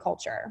company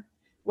culture,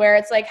 where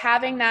it's like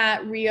having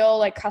that real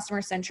like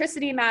customer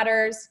centricity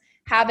matters,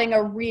 having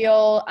a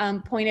real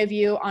point of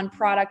view on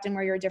product and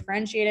where you're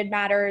differentiated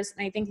matters.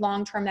 And I think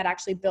long-term that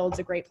actually builds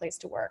a great place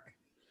to work.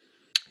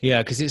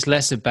 Yeah, because it's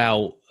less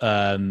about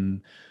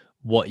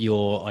what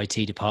your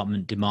IT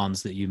department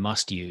demands that you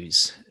must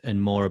use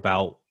and more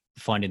about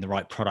finding the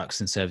right products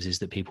and services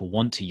that people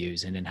want to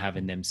use and then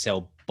having them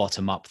sell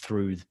bottom up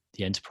through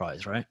the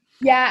enterprise, right?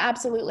 Yeah,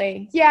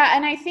 absolutely. Yeah.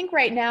 And I think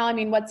right now,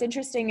 what's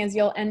interesting is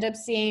you'll end up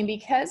seeing,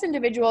 because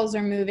individuals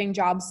are moving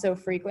jobs so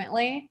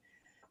frequently,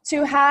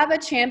 to have a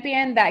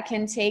champion that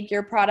can take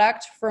your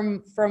product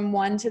from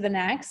one to the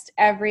next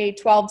every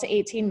 12 to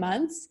 18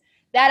 months,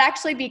 that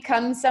actually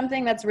becomes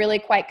something that's really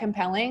quite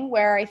compelling,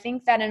 where I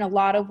think that in a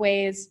lot of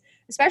ways,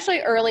 especially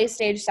early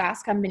stage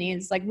SaaS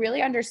companies, like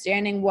really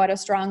understanding what a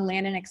strong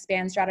land and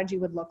expand strategy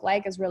would look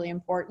like is really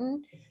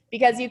important,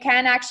 because you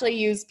can actually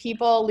use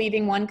people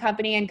leaving one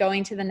company and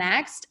going to the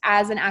next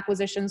as an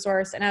acquisition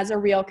source and as a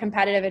real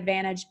competitive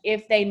advantage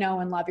if they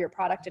know and love your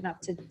product enough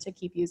to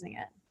keep using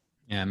it.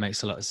 Yeah, it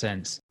makes a lot of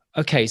sense.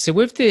 Okay, so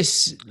with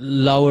this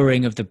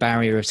lowering of the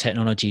barrier of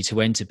technology to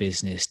enter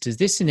business, does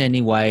this in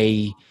any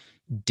way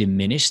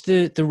diminish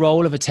the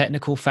role of a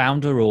technical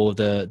founder or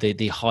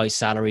the high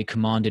salary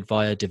commanded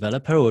by a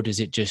developer, or does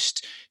it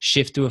just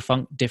shift to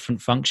a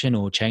different function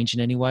or change in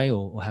any way,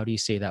 or how do you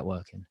see that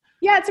working?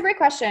 Yeah, it's a great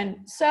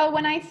question. So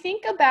when I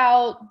think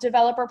about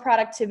developer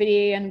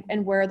productivity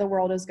and where the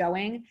world is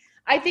going,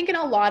 I think in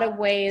a lot of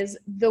ways,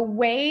 the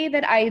way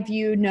that I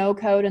view no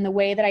code and the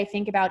way that I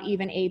think about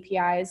even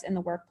APIs in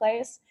the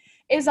workplace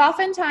is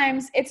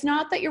oftentimes it's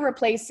not that you're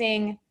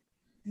replacing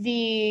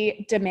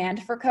the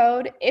demand for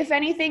code. If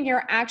anything,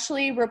 you're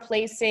actually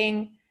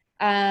replacing,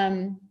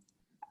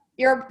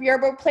 you're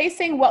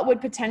replacing what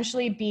would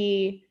potentially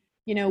be,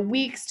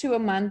 weeks to a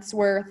month's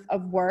worth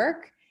of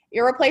work.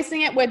 You're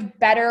replacing it with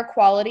better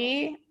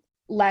quality,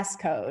 less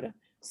code.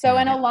 So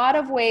in a lot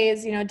of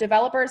ways,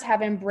 developers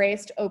have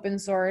embraced open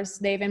source.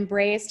 They've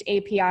embraced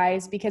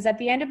APIs because at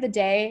the end of the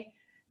day,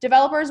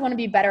 developers want to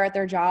be better at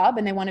their job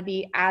and they want to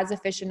be as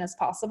efficient as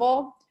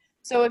possible.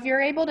 So if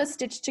you're able to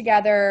stitch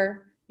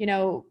together,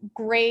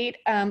 great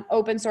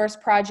open source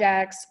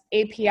projects,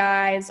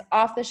 APIs,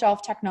 off the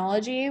shelf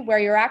technology, where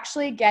you're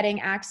actually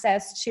getting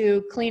access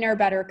to cleaner,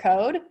 better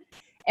code,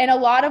 in a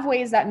lot of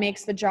ways that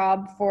makes the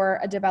job for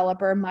a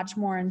developer much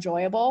more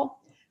enjoyable.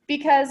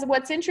 Because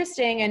what's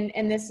interesting,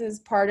 and this is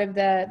part of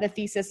the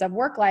thesis of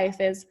WorkLife,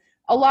 is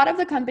a lot of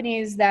the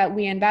companies that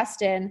we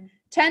invest in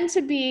tend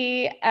to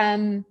be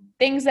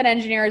things that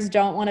engineers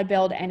don't want to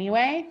build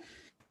anyway.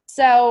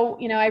 So,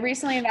 I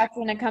recently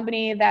invested in a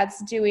company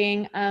that's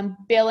doing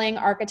billing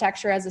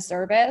architecture as a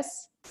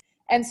service.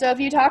 And so if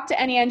you talk to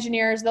any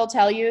engineers, they'll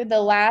tell you the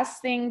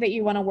last thing that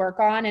you want to work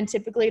on, and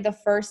typically the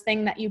first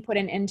thing that you put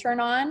an intern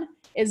on,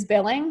 is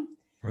billing.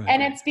 Right.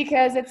 And it's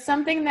because it's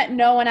something that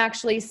no one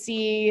actually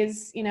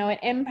sees. It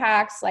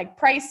impacts like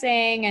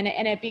pricing, and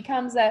it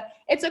becomes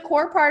it's a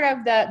core part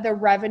of the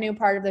revenue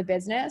part of the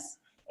business.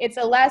 It's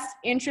a less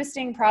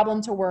interesting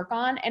problem to work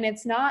on, and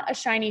it's not a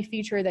shiny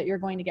feature that you're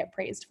going to get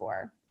praised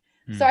for.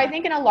 So I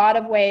think in a lot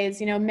of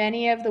ways,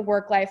 many of the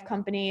WorkLife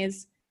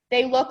companies,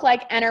 they look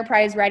like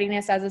enterprise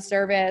readiness as a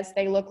service.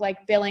 They look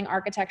like billing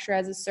architecture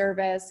as a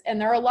service. And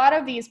there are a lot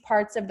of these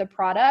parts of the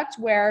product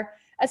where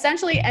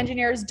essentially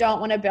engineers don't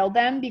want to build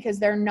them because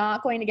they're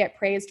not going to get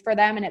praised for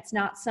them. And it's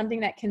not something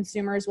that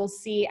consumers will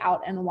see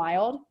out in the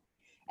wild.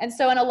 And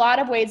so in a lot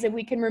of ways, if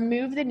we can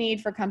remove the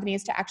need for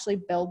companies to actually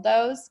build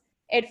those,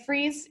 it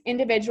frees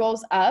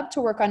individuals up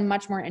to work on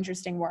much more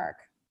interesting work.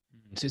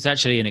 So it's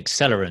actually an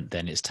accelerant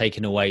then. It's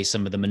taken away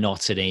some of the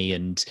monotony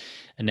and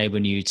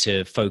enabling you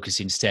to focus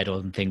instead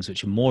on things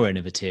which are more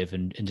innovative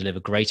and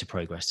deliver greater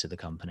progress to the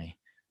company.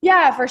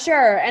 Yeah, for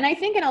sure. And I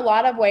think in a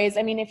lot of ways,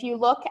 if you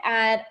look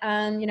at,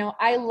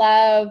 I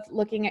love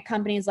looking at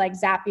companies like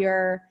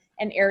Zapier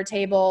and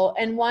Airtable,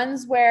 and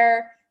ones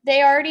where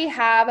they already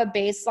have a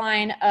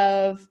baseline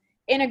of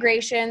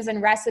integrations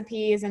and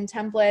recipes and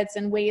templates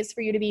and ways for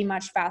you to be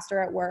much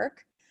faster at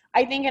work.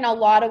 I think in a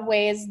lot of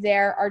ways,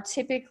 there are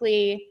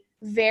typically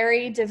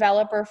very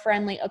developer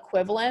friendly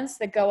equivalents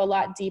that go a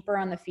lot deeper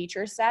on the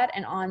feature set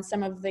and on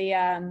some of the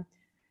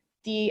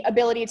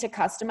ability to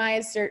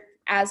customize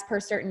as per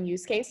certain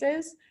use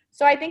cases.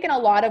 So I think in a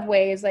lot of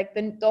ways, like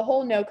the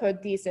whole no code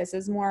thesis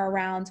is more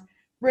around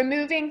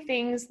removing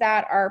things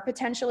that are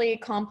potentially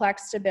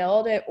complex to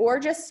build, or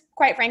just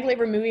quite frankly,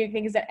 removing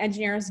things that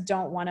engineers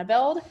don't want to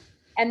build.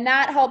 And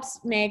that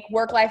helps make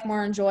work life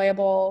more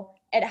enjoyable.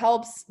 It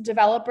helps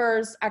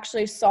developers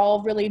actually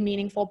solve really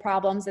meaningful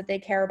problems that they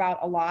care about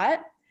a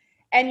lot.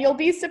 And you'll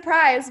be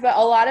surprised, but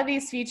a lot of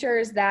these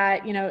features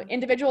that,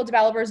 individual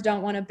developers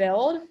don't want to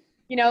build,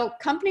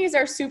 companies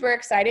are super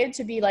excited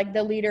to be like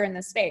the leader in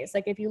the space.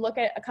 Like if you look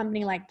at a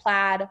company like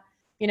Plaid,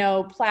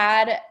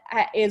 Plaid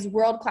is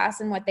world-class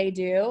in what they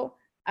do.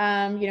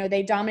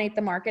 They dominate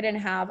the market and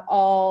have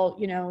all,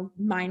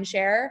 mind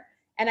share.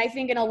 And I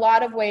think in a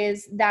lot of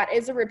ways, that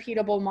is a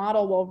repeatable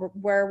model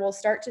where we'll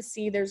start to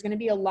see there's going to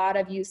be a lot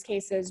of use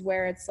cases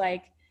where it's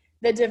like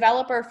the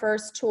developer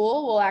first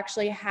tool will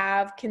actually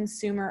have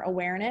consumer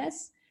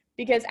awareness,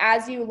 because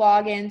as you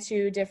log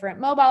into different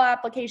mobile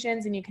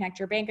applications and you connect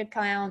your bank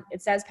account,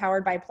 it says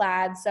powered by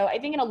Plaid. So I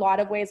think in a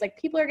lot of ways, like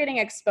people are getting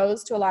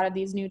exposed to a lot of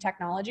these new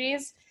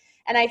technologies.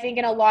 And I think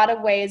in a lot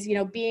of ways,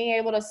 being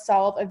able to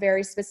solve a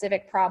very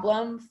specific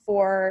problem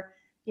for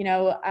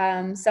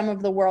some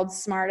of the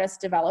world's smartest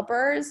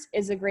developers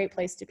is a great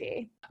place to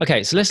be.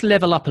 Okay, so let's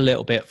level up a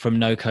little bit from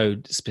no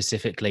code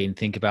specifically and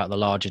think about the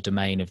larger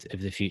domain of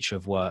the future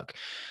of work.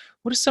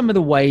 What are some of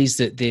the ways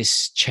that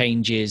this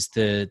changes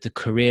the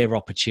career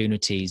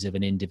opportunities of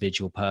an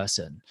individual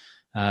person?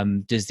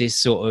 Does this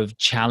sort of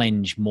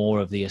challenge more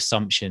of the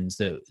assumptions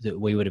that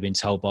we would have been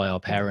told by our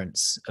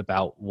parents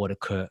about what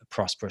a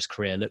prosperous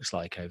career looks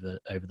like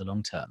over the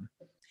long term?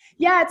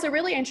 Yeah, it's a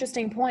really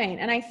interesting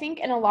point. And I think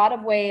in a lot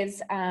of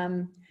ways,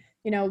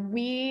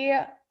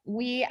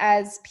 we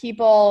as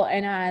people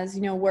and as,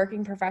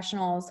 working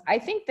professionals, I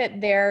think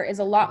that there is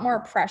a lot more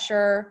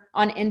pressure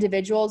on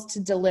individuals to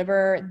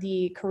deliver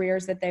the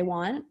careers that they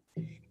want.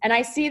 And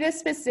I see this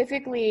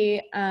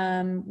specifically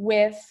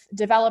with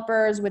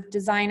developers, with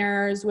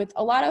designers, with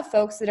a lot of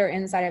folks that are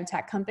inside of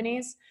tech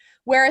companies,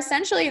 where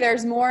essentially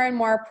there's more and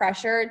more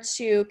pressure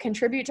to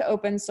contribute to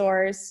open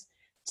source,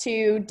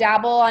 to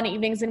dabble on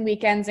evenings and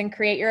weekends and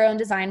create your own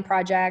design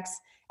projects.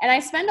 And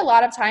I spend a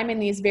lot of time in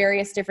these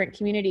various different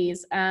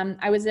communities.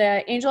 I was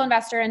an angel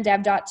investor in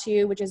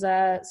Dev.to, which is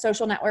a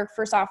social network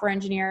for software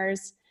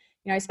engineers.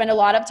 I spend a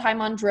lot of time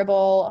on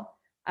Dribbble.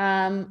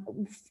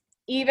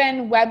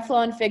 Even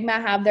Webflow and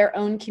Figma have their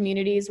own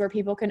communities where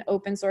people can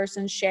open source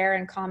and share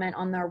and comment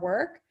on their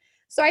work.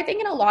 So I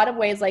think in a lot of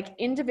ways, like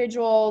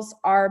individuals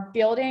are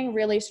building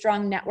really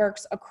strong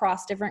networks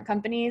across different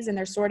companies, and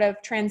they're sort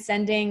of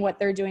transcending what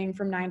they're doing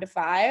from 9 to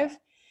 5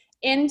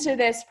 into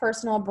this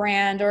personal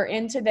brand or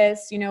into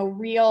this,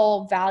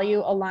 real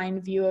value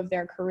aligned view of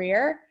their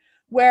career,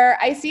 where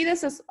I see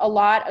this as a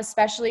lot,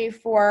 especially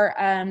for,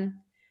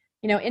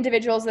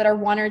 individuals that are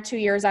 1 or 2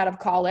 years out of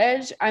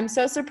college. I'm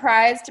so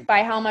surprised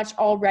by how much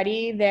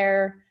already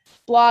they're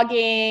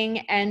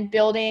blogging and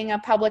building a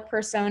public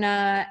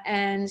persona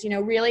and,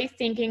 really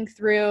thinking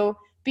through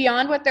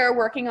beyond what they're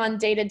working on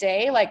day to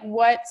day, like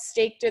what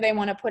stake do they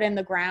want to put in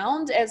the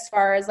ground as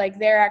far as like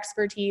their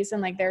expertise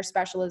and like their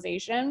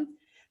specialization.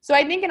 So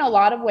I think in a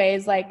lot of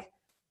ways, like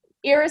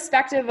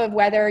irrespective of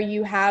whether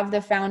you have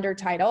the founder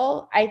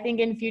title, I think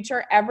in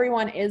future,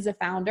 everyone is a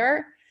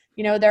founder.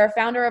 They're a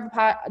founder of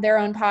their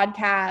own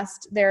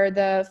podcast. They're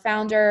the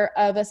founder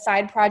of a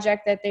side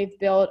project that they've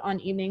built on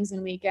evenings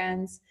and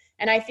weekends.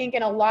 And I think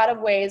in a lot of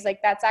ways, like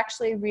that's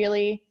actually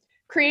really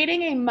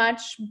creating a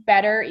much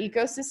better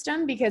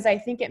ecosystem because I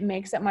think it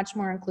makes it much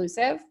more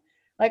inclusive.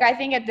 Like I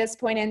think at this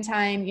point in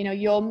time,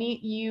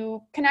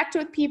 you connect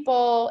with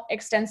people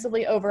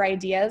extensively over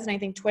ideas. And I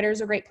think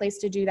Twitter's a great place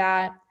to do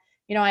that.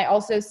 I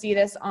also see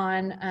this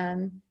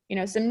on,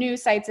 some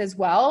news sites as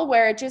well,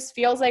 where it just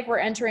feels like we're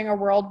entering a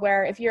world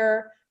where if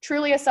you're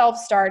truly a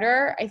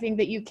self-starter, I think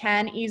that you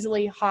can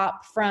easily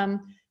hop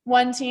from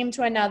one team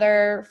to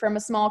another, from a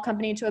small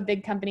company to a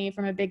big company,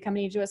 from a big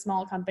company to a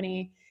small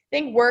company. I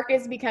think work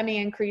is becoming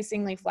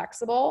increasingly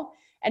flexible.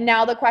 And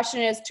now the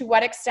question is, to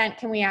what extent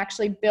can we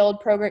actually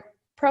build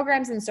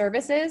programs and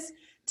services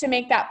to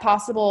make that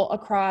possible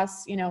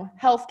across,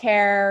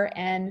 healthcare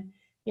and,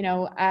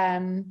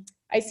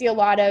 I see a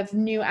lot of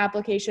new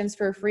applications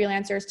for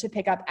freelancers to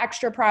pick up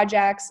extra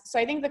projects. So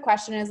I think the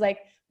question is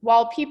like,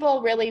 while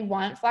people really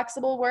want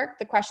flexible work,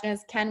 the question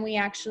is, can we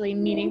actually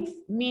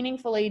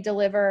meaningfully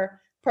deliver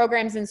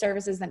programs and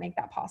services that make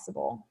that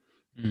possible?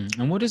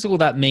 And what does all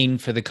that mean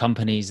for the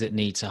companies that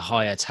need to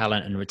hire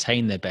talent and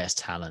retain their best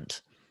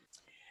talent?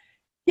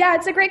 Yeah,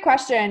 it's a great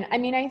question. I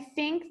mean, I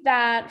think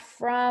that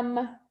from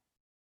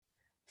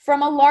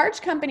a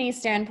large company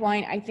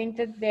standpoint, I think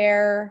that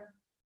there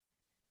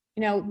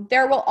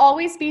will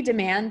always be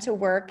demand to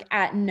work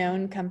at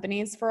known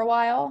companies for a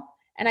while.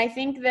 And I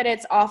think that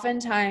it's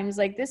oftentimes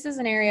like, this is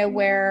an area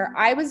where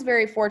I was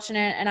very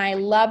fortunate and I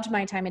loved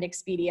my time at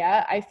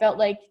Expedia. I felt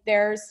like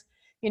there's,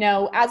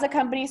 as a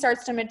company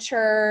starts to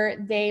mature,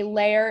 they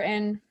layer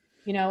in,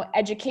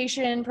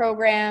 education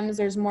programs.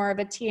 There's more of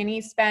a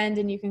T&E spend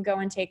and you can go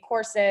and take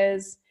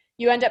courses.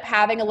 You end up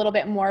having a little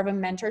bit more of a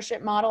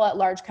mentorship model at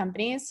large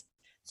companies.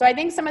 So I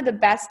think some of the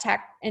best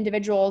tech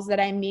individuals that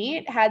I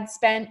meet had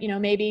spent,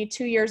 maybe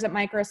 2 years at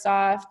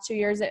Microsoft, 2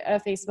 years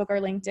at Facebook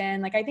or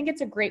LinkedIn. Like, I think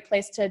it's a great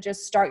place to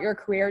just start your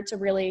career to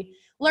really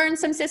learn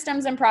some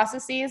systems and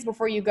processes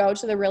before you go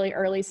to the really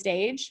early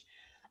stage.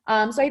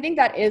 So I think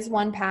that is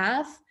one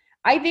path.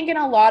 I think in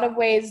a lot of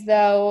ways,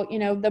 though,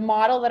 the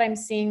model that I'm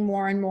seeing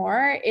more and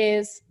more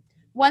is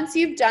once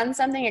you've done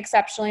something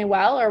exceptionally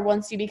well, or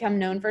once you become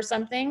known for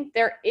something,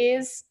 there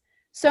is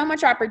so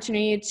much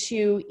opportunity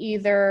to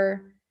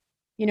either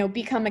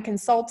become a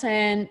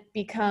consultant,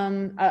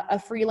 become a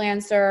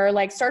freelancer,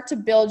 like start to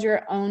build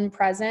your own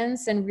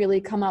presence and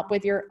really come up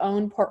with your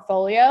own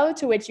portfolio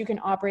to which you can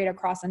operate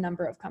across a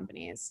number of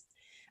companies.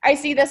 I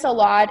see this a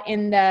lot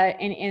in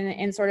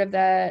sort of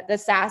the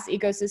SaaS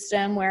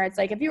ecosystem, where it's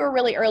like if you were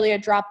really early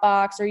at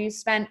Dropbox or you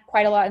spent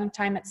quite a lot of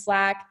time at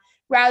Slack,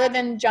 rather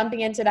than jumping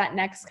into that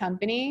next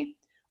company,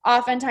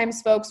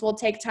 oftentimes folks will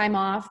take time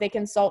off. They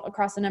consult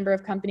across a number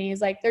of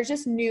companies. Like there's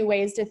just new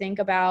ways to think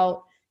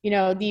about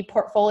the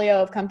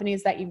portfolio of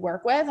companies that you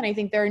work with. And I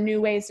think there are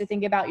new ways to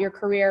think about your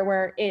career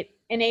where it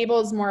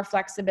enables more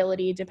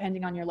flexibility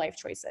depending on your life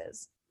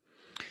choices.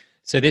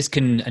 So this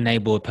can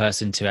enable a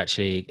person to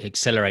actually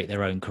accelerate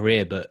their own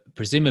career, but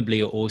presumably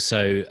it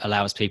also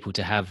allows people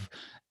to have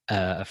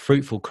a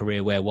fruitful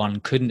career where one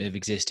couldn't have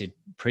existed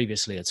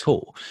previously at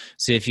all.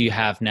 So if you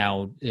have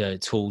now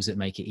tools that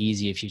make it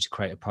easier for you to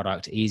create a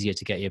product, easier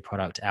to get your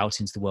product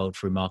out into the world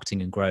through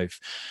marketing and growth,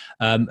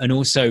 and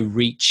also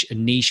reach a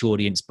niche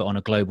audience, but on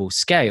a global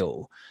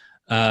scale,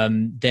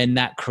 then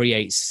that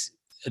creates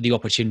the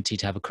opportunity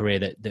to have a career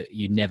that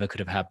you never could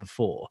have had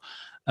before.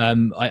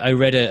 I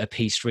read a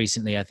piece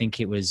recently, I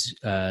think it was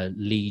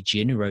Li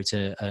Jin, who wrote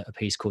a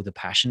piece called The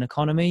Passion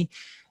Economy.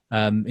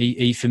 Are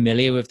you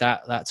familiar with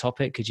that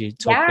topic? Could you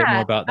talk a bit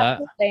more about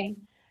absolutely.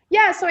 That?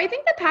 Yeah, so I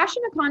think the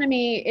passion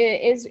economy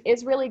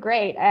is really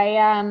great.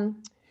 I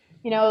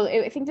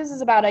think this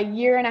is about a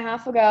year and a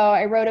half ago,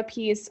 I wrote a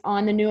piece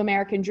on the new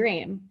American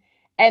dream.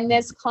 And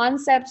this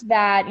concept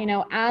that,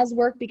 as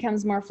work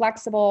becomes more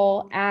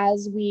flexible,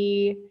 as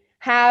we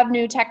have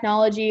new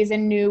technologies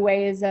and new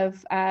ways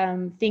of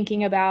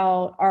thinking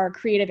about our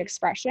creative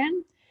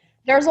expression,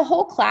 there's a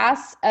whole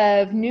class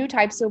of new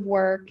types of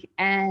work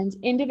and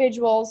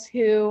individuals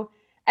who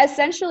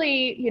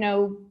essentially,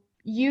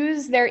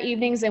 use their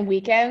evenings and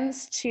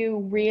weekends to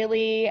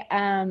really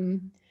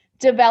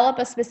develop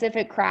a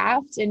specific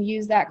craft and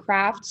use that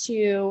craft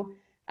to,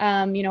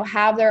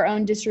 have their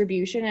own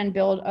distribution and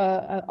build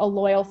a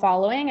loyal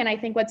following. And I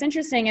think what's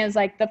interesting is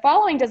like the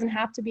following doesn't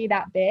have to be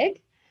that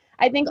big.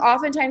 I think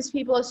oftentimes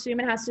people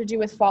assume it has to do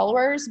with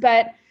followers,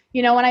 but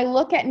when I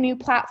look at new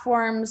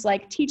platforms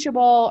like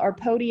Teachable or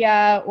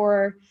Podia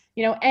or,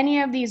 any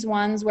of these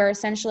ones where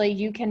essentially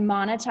you can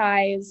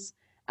monetize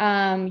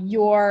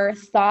your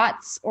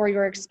thoughts or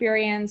your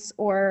experience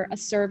or a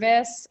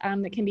service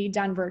that can be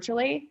done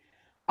virtually,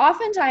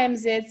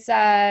 oftentimes it's,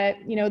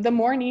 the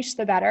more niche,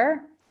 the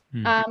better.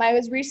 I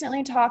was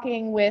recently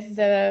talking with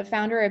the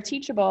founder of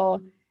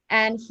Teachable,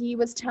 and he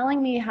was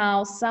telling me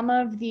how some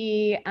of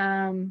the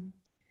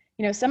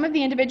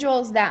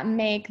individuals that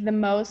make the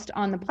most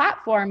on the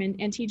platform,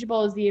 and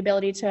Teachable is the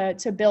ability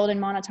to build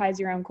and monetize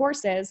your own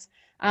courses,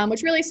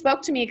 which really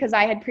spoke to me because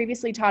I had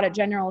previously taught at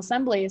General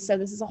Assembly. So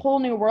this is a whole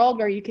new world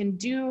where you can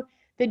do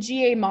the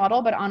GA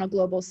model, but on a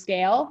global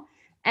scale.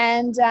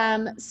 And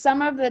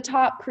some of the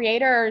top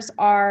creators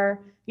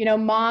are,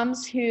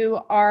 moms who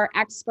are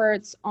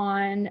experts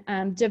on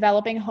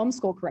developing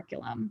homeschool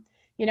curriculum.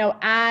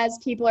 As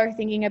people are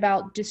thinking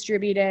about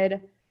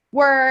distributed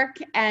work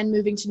and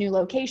moving to new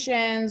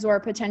locations, or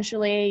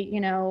potentially,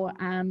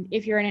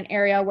 if you're in an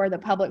area where the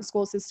public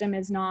school system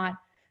is not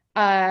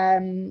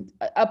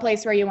a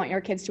place where you want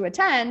your kids to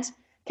attend,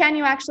 can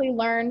you actually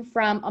learn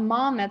from a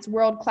mom that's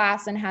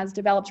world-class and has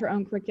developed her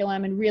own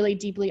curriculum and really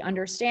deeply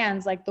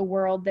understands like the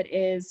world that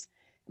is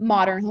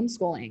modern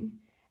homeschooling?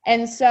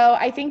 And so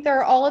I think there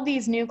are all of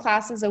these new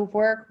classes of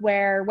work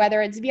where,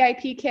 whether it's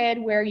VIP Kid,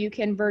 where you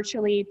can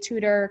virtually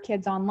tutor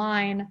kids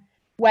online,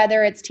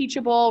 whether it's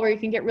Teachable, where you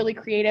can get really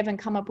creative and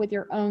come up with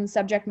your own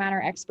subject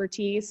matter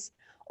expertise,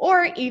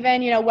 or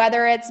even,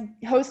 whether it's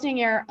hosting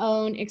your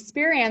own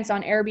experience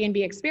on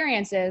Airbnb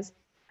Experiences.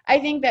 I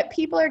think that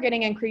people are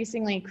getting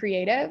increasingly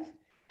creative.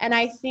 And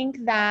I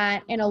think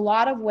that in a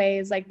lot of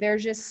ways, like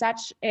there's just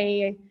such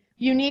a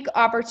unique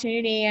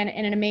opportunity and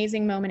an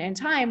amazing moment in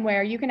time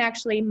where you can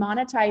actually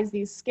monetize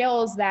these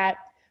skills that,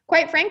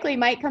 quite frankly,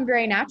 might come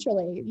very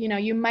naturally.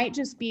 You might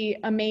just be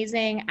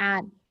amazing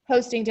at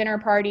hosting dinner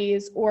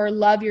parties or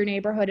love your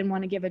neighborhood and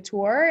want to give a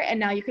tour. And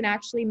now you can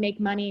actually make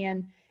money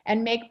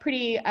and make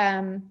pretty,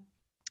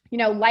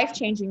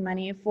 life-changing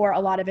money for a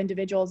lot of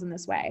individuals in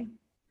this way.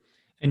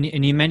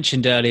 And you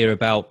mentioned earlier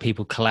about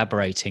people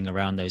collaborating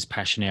around those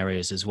passion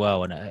areas as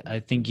well. And I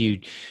think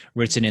you'd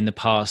written in the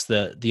past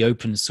that the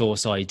open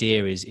source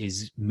idea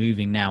is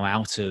moving now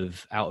out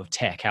of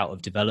tech, out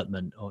of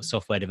development or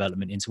software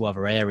development into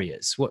other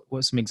areas.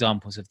 What's some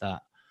examples of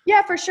that?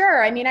 Yeah, for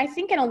sure. I mean, I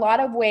think in a lot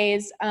of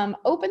ways,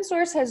 open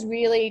source has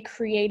really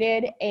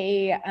created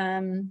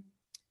an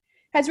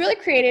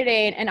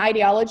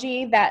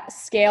ideology that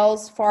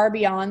scales far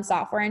beyond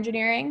software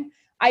engineering.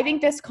 I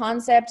think this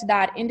concept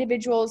that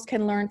individuals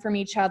can learn from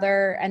each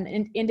other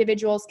and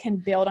individuals can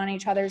build on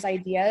each other's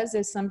ideas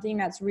is something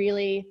that's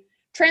really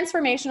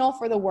transformational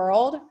for the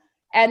world.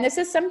 And this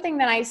is something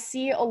that I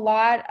see a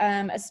lot,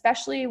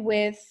 especially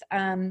with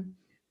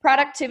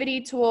productivity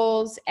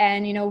tools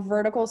and,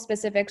 vertical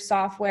specific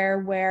software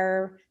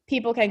where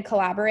people can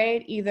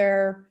collaborate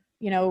either,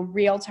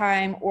 real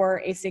time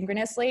or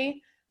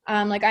asynchronously.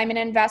 Like I'm an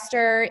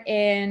investor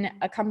in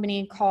a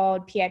company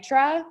called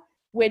Pietra,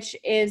 which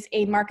is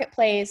a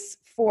marketplace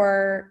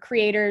for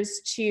creators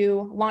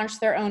to launch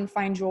their own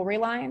fine jewelry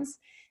lines.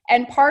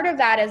 And part of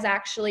that is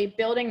actually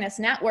building this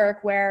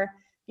network where,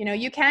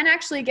 you can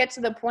actually get to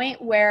the point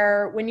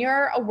where when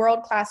you're a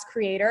world-class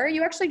creator,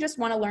 you actually just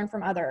want to learn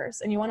from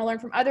others and you want to learn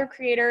from other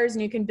creators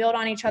and you can build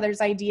on each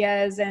other's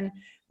ideas. And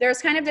there's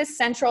kind of this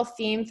central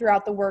theme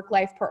throughout the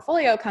work-life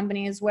portfolio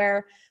companies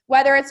where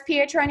whether it's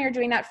Pietra and you're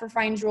doing that for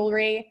fine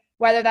jewelry,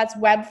 whether that's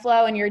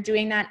Webflow and you're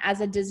doing that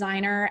as a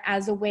designer,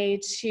 as a way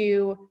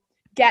to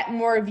get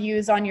more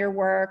views on your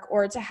work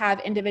or to have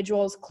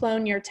individuals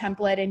clone your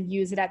template and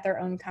use it at their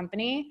own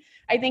company.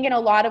 I think in a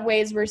lot of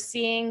ways, we're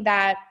seeing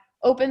that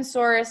open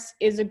source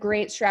is a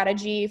great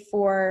strategy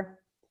for,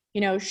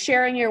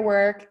 sharing your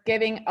work,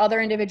 giving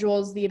other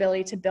individuals the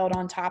ability to build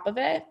on top of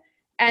it,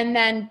 and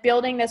then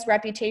building this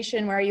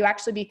reputation where you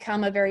actually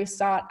become a very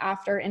sought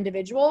after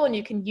individual and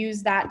you can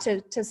use that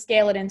to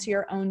scale it into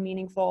your own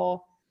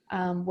meaningful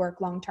work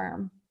long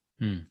term.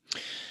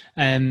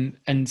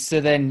 And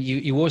so then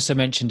you also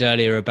mentioned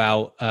earlier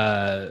about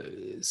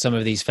some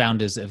of these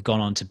founders that have gone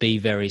on to be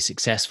very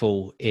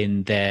successful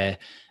in their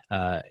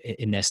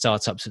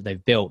startups that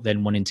they've built,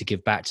 then wanting to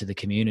give back to the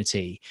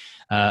community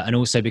and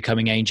also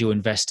becoming angel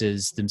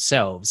investors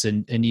themselves.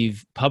 And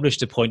you've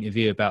published a point of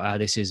view about how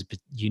this is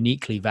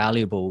uniquely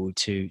valuable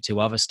to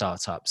other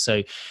startups.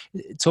 So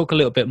talk a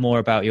little bit more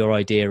about your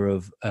idea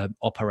of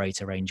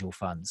operator angel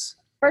funds.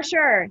 For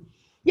sure.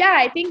 Yeah,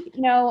 I think,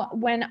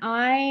 when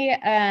I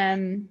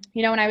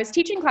was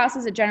teaching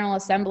classes at General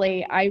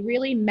Assembly, I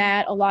really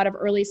met a lot of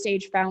early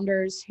stage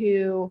founders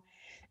who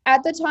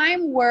at the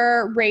time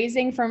were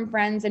raising from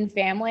friends and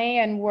family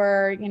and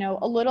were,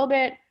 a little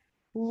bit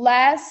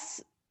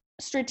less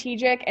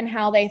strategic in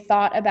how they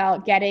thought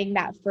about getting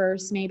that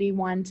first maybe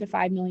 $1 to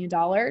 $5 million,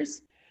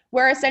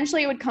 where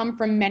essentially it would come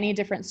from many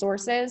different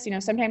sources.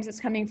 Sometimes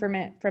it's coming from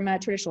a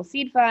traditional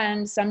seed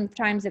fund.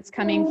 Sometimes it's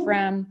coming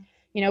from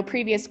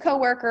previous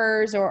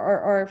coworkers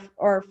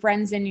or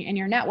friends in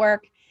your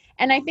network.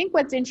 And I think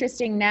what's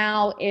interesting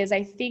now is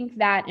I think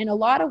that in a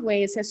lot of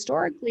ways,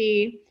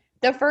 historically,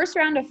 the first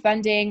round of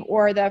funding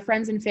or the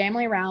friends and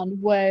family round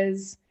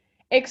was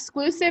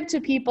exclusive to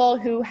people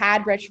who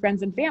had rich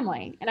friends and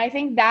family. And I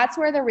think that's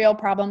where the real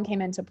problem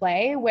came into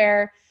play,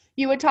 where,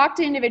 you would talk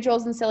to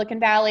individuals in Silicon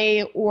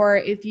Valley, or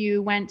if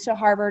you went to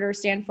Harvard or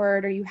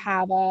Stanford, or you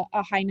have a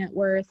high net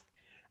worth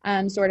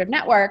sort of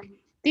network,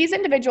 these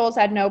individuals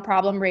had no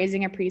problem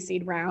raising a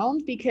pre-seed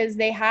round because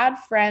they had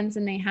friends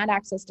and they had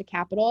access to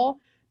capital,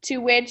 to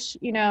which,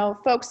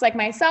 folks like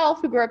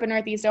myself who grew up in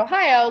Northeast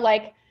Ohio,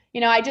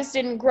 I just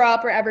didn't grow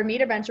up or ever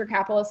meet a venture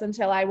capitalist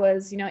until I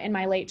was, in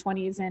my late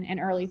 20s and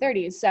early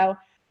 30s. So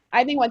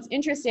I think what's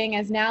interesting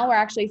is now we're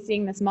actually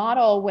seeing this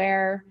model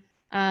where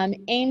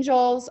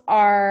angels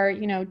are,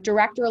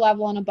 director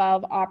level and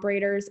above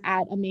operators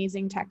at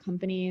amazing tech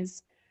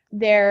companies.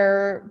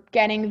 They're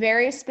getting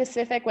very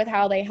specific with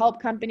how they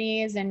help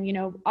companies, and,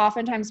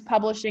 oftentimes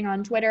publishing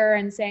on Twitter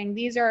and saying,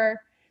 these are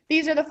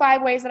the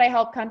 5 ways that I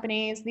help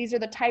companies. These are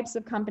the types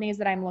of companies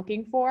that I'm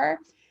looking for.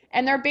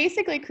 And they're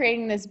basically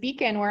creating this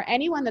beacon where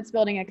anyone that's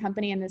building a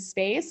company in this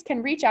space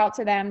can reach out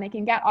to them. They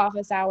can get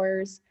office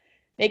hours.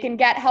 They can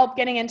get help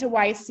getting into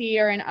YC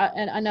or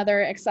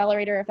another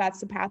accelerator if that's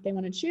the path they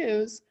want to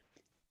choose.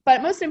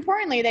 But most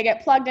importantly, they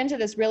get plugged into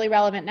this really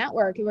relevant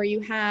network where you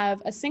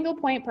have a single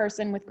point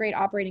person with great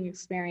operating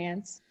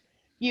experience.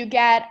 You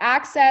get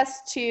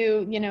access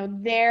to,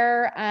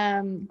 their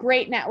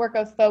great network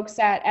of folks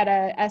at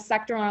a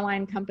sector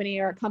aligned company,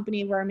 or a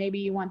company where maybe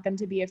you want them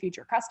to be a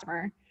future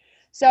customer.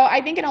 So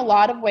I think in a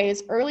lot of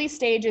ways, early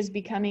stage is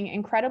becoming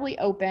incredibly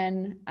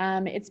open.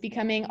 It's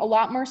becoming a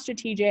lot more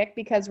strategic,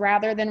 because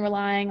rather than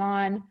relying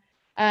on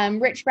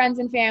rich friends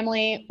and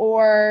family,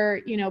 or,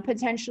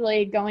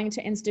 potentially going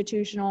to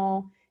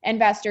institutional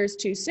investors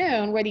too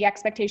soon, where the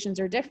expectations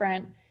are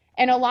different,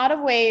 in a lot of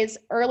ways,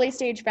 early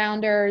stage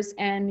founders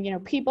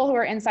and, people who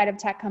are inside of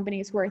tech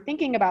companies who are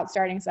thinking about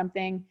starting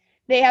something,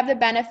 they have the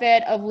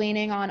benefit of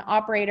leaning on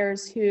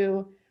operators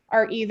who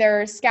are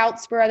either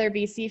scouts for other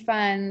VC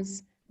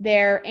funds.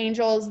 They're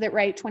angels that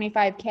write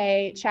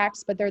 25K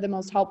checks, but they're the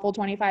most helpful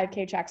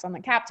 25K checks on the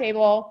cap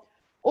table.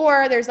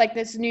 Or there's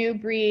this new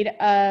breed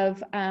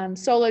of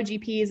solo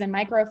GPs and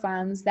micro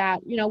funds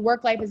that,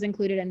 WorkLife is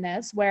included in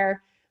this,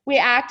 where we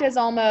act as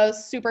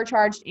almost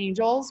supercharged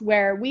angels,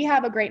 where we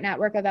have a great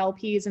network of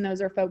LPs, and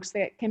those are folks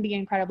that can be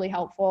incredibly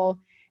helpful.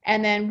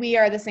 And then we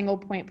are the single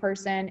point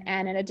person.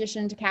 And in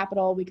addition to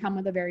capital, we come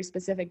with a very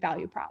specific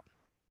value prop.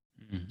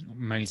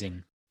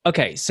 Amazing.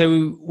 Okay,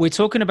 so we're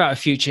talking about a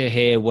future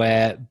here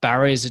where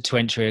barriers to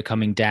entry are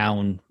coming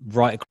down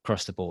right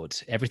across the board.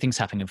 Everything's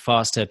happening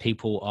faster.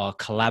 People are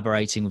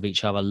collaborating with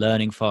each other,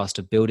 learning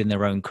faster, building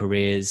their own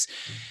careers.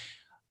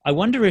 I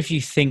wonder if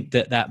you think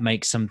that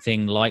makes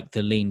something like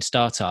the Lean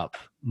Startup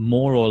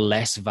more or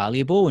less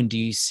valuable, and do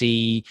you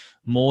see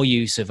more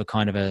use of a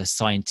kind of a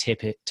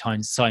scientific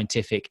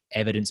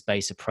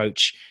evidence-based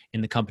approach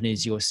in the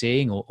companies you're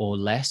seeing, or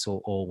less,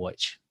 or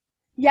which?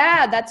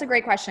 Yeah, that's a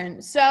great question.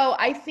 So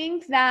I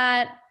think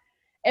that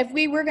if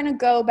we were going to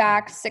go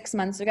back 6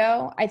 months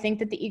ago, I think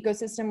that the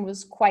ecosystem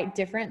was quite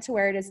different to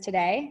where it is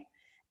today.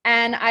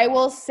 And I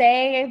will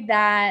say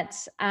that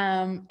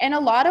in a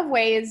lot of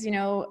ways,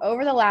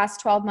 over the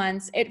last 12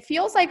 months, it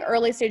feels like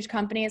early stage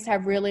companies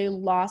have really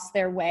lost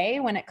their way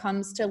when it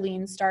comes to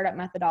lean startup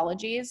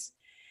methodologies.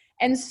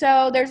 And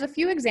so there's a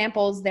few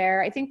examples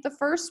there. I think the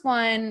first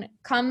one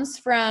comes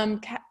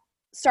from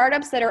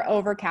startups that are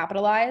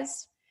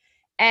overcapitalized.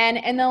 And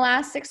in the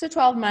last 6 to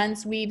 12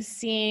 months, we've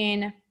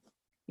seen,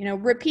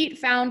 repeat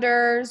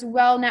founders,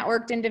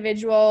 well-networked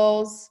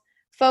individuals,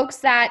 folks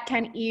that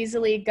can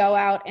easily go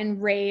out and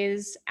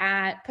raise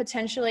at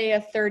potentially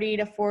a 30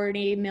 to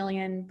 40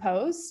 million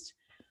post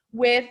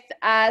with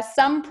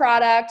some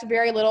product,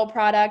 very little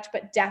product,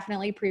 but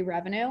definitely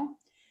pre-revenue.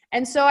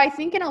 And so I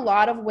think in a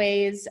lot of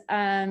ways,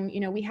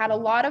 we had a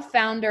lot of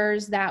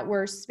founders that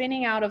were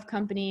spinning out of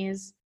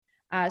companies.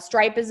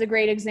 Stripe is a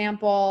great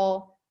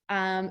example.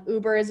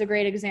 Uber is a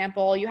great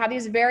example. You have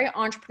these very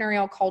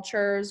entrepreneurial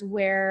cultures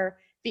where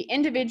the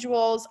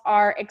individuals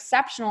are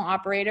exceptional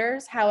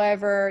operators,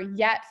 however,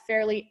 yet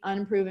fairly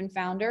unproven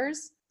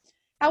founders.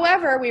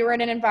 However, we were in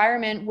an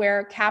environment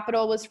where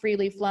capital was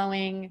freely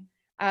flowing.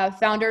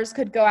 Founders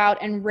could go out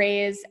and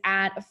raise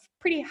at a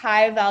pretty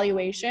high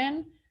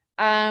valuation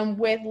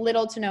with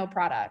little to no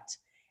product.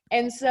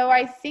 And so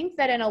I think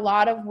that in a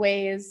lot of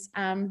ways,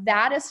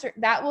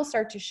 that will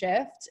start to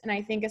shift. And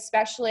I think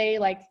especially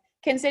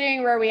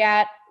considering where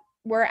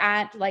we're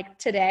at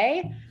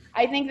today,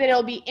 I think that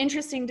it'll be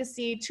interesting to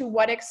see to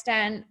what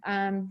extent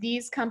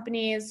these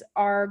companies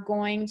are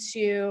going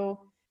to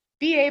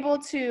be able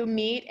to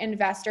meet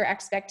investor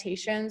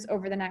expectations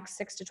over the next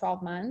 6 to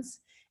 12 months.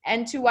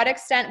 And to what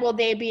extent will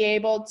they be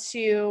able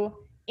to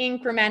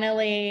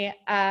incrementally,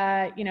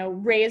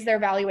 raise their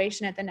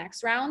valuation at the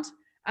next round?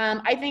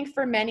 I think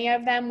for many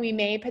of them, we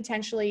may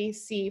potentially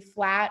see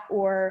flat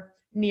or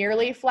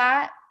nearly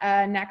flat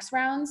next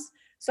rounds.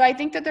 So I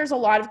think that there's a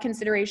lot of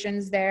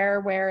considerations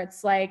there where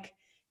it's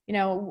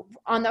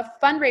on the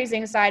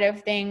fundraising side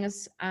of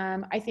things,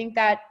 I think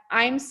that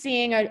I'm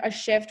seeing a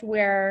shift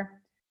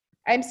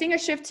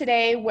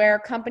today where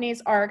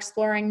companies are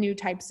exploring new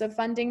types of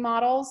funding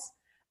models.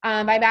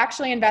 I've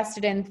actually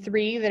invested in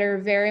 3 that are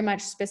very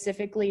much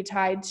specifically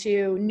tied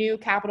to new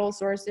capital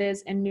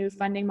sources and new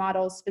funding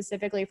models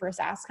specifically for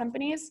SaaS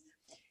companies.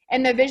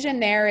 And the vision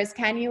there is,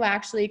 can you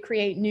actually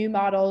create new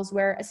models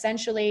where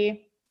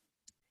essentially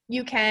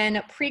you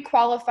can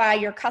pre-qualify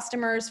your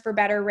customers for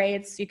better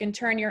rates. You can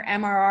turn your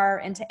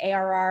MRR into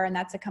ARR, and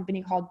that's a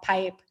company called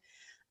Pipe.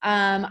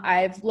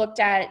 I've looked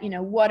at,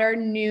 what are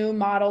new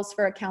models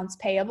for accounts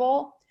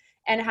payable,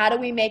 and how do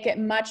we make it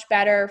much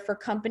better for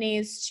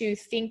companies to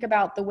think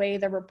about the way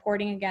they're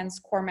reporting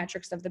against core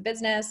metrics of the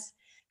business?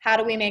 How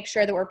do we make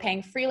sure that we're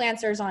paying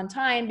freelancers on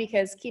time?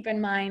 Because keep in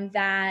mind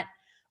that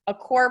a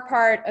core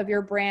part of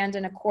your brand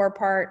and a core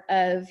part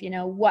of,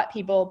 what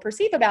people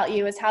perceive about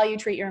you is how you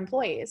treat your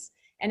employees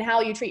and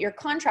how you treat your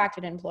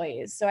contracted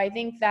employees. So I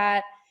think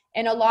that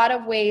in a lot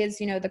of ways,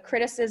 the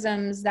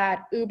criticisms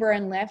that Uber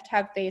and Lyft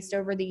have faced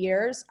over the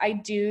years, I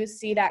do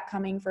see that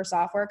coming for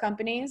software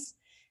companies.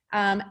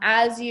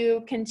 As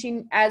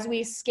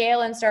we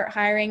scale and start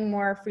hiring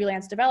more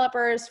freelance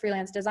developers,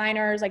 freelance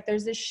designers, like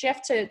there's this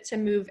shift to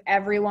move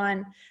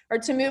everyone, or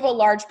to move a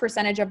large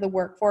percentage of the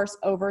workforce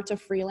over to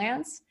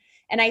freelance.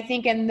 And I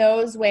think in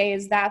those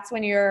ways, that's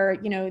when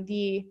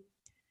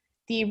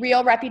the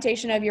real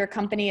reputation of your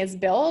company is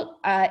built,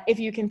 if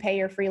you can pay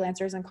your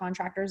freelancers and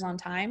contractors on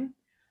time.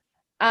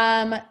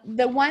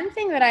 The one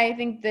thing that I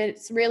think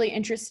that's really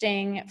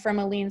interesting from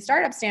a lean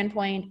startup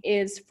standpoint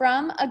is,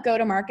 from a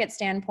go-to-market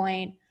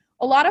standpoint,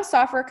 a lot of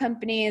software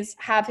companies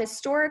have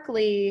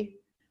historically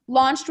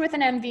launched with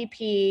an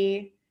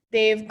MVP.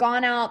 They've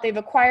gone out, they've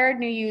acquired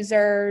new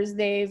users,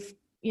 they've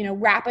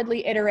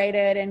rapidly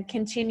iterated and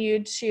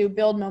continued to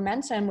build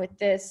momentum with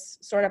this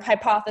sort of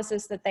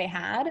hypothesis that they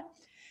had.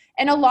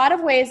 In a lot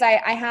of ways,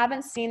 I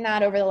haven't seen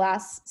that over the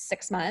last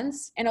 6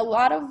 months.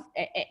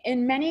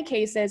 In many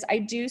cases, I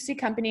do see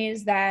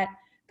companies that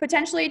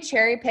potentially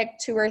cherry pick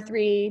 2 or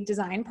 3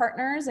 design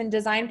partners, and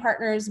design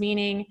partners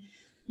meaning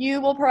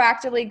you will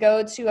proactively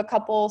go to a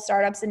couple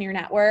startups in your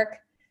network.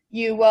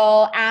 You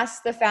will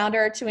ask the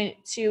founder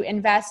to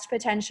invest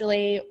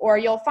potentially, or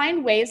you'll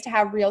find ways to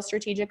have real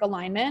strategic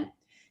alignment,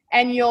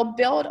 and you'll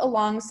build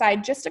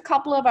alongside just a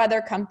couple of other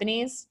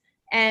companies.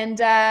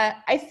 And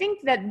I think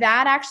that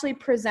actually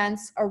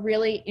presents a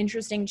really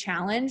interesting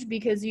challenge,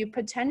 because you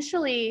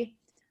potentially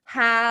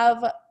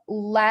have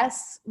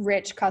less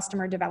rich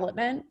customer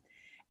development.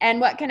 And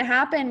what can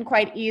happen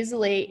quite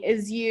easily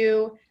is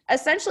you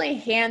essentially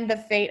hand the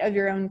fate of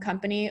your own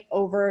company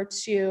over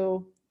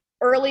to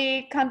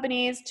early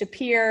companies, to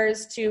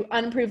peers, to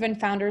unproven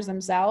founders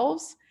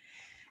themselves.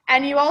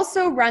 And you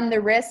also run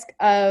the risk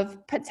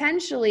of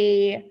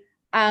potentially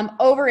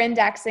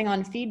over-indexing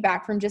on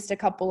feedback from just a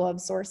couple of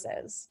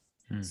sources.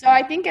 So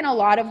I think in a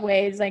lot of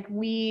ways, like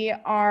we're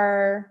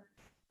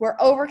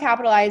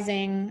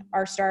over-capitalizing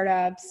our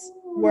startups.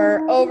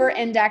 We're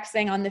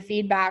over-indexing on the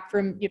feedback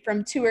from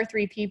 2 or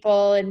 3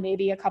 people and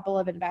maybe a couple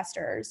of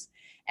investors.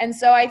 And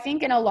so I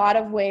think in a lot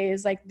of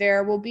ways, like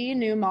there will be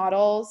new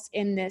models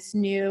in this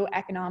new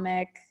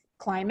economic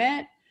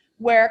climate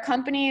where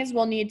companies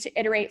will need to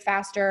iterate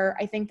faster.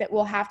 I think that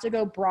we'll have to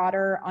go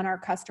broader on our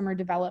customer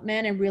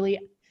development and really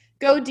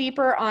go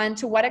deeper on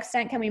to what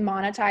extent can we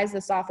monetize the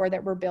software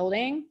that we're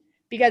building.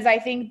 Because I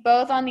think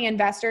both on the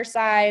investor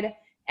side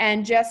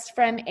and just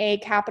from a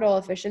capital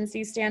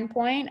efficiency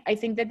standpoint, I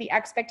think that the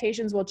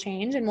expectations will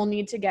change and we'll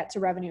need to get to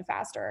revenue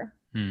faster.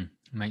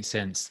 Makes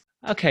sense.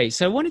 Okay,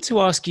 so I wanted to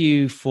ask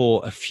you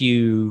for a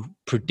few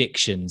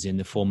predictions in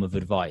the form of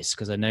advice,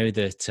 because I know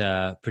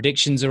that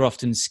predictions are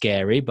often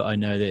scary, but I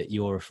know that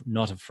you're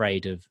not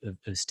afraid of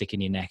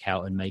sticking your neck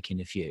out and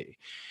making a few.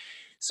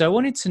 So I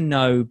wanted to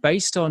know,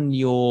 based on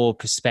your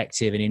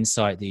perspective and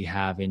insight that you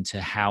have into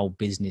how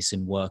business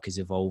and work is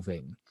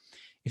evolving,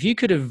 if you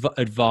could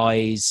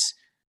advise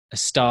a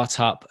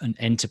startup, an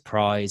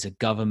enterprise, a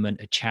government,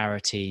 a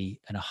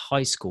charity, and a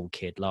high school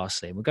kid,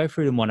 lastly, and we'll go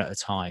through them one at a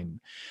time,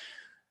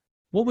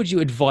 what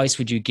advice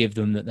would you give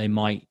them that they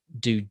might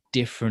do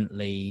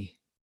differently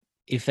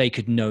if they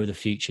could know the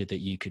future that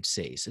you could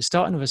see? So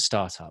starting with a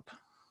startup.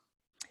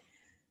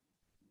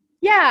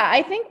 Yeah,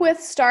 I think with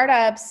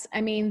startups,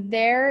 I mean,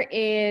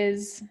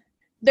 there's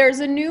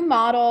a new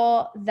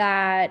model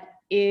that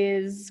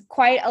is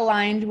quite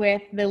aligned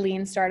with the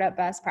lean startup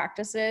best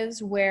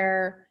practices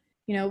where,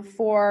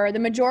 for the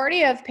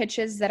majority of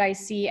pitches that I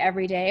see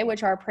every day,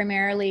 which are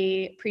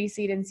primarily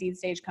pre-seed and seed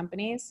stage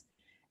companies,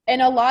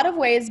 in a lot of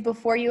ways,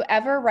 before you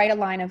ever write a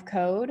line of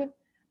code,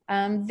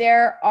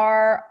 there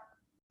are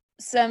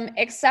some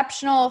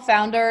exceptional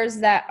founders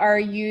that are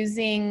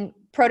using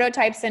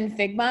prototypes in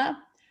Figma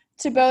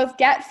to both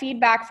get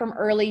feedback from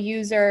early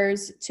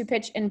users, to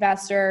pitch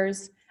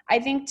investors. I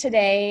think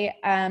today,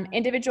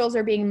 individuals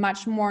are being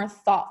much more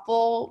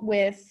thoughtful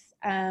with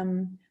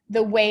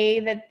the way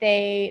that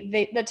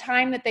the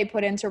time that they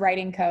put into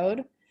writing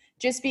code.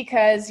 Just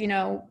because,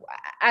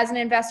 as an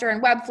investor in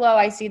Webflow,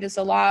 I see this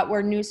a lot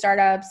where new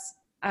startups,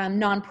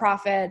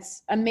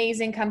 nonprofits,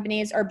 amazing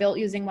companies are built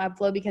using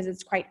Webflow because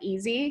it's quite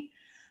easy.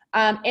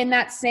 In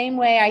that same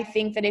way, I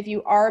think that if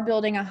you are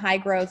building a high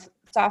growth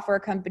software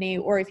company,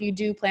 or if you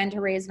do plan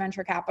to raise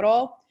venture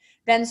capital,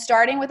 then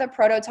starting with a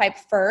prototype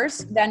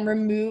first then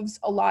removes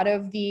a lot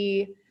of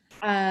the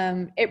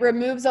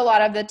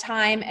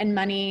time and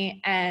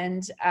money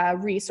and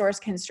resource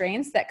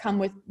constraints that come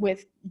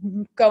with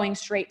going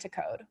straight to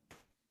code.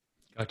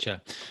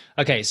 Gotcha.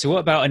 Okay, so what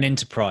about an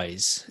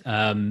enterprise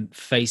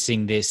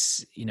facing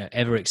this,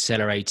 ever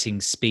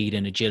accelerating speed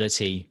and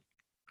agility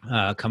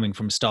coming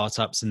from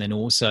startups, and then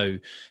also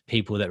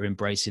people that are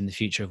embracing the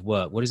future of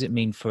work? What does it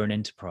mean for an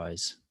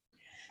enterprise?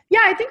 Yeah,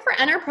 I think for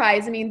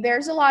enterprise,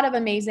 there's a lot of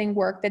amazing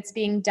work that's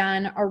being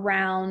done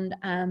around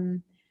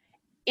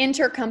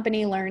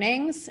intercompany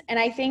learnings. And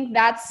I think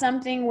that's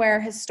something where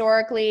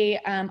historically,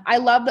 I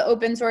love the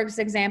open source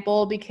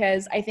example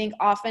because I think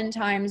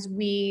oftentimes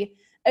we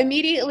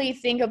immediately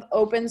think of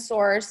open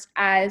source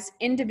as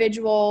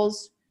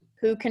individuals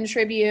who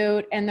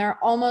contribute, and they're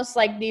almost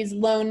like these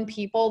lone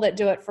people that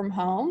do it from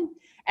home.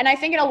 And I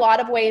think in a lot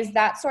of ways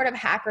that sort of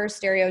hacker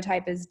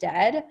stereotype is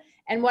dead.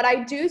 And what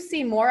I do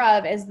see more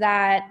of is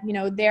that,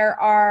 there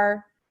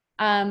are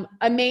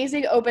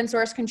amazing open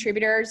source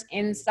contributors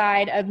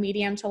inside of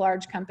medium to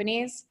large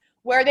companies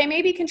where they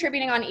may be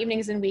contributing on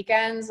evenings and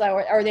weekends,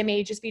 or they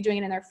may just be doing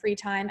it in their free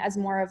time as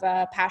more of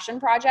a passion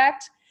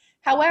project.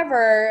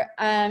 However,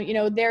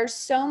 there's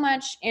so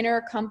much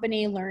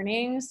intercompany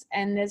learnings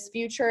and this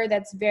future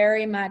that's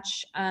very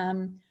much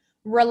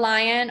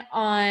reliant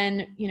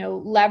on,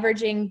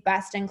 leveraging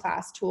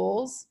best-in-class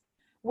tools,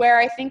 where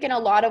I think in a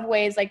lot of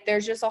ways, like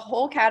there's just a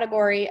whole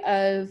category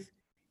of,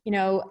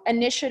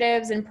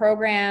 initiatives and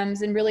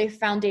programs and really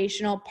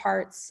foundational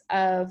parts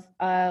of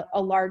a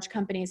large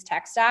company's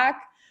tech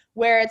stack,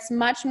 where it's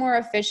much more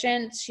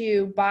efficient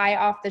to buy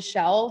off the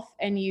shelf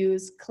and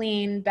use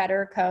clean,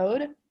 better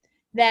code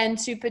than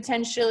to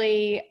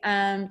potentially,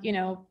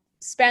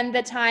 spend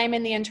the time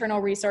and the internal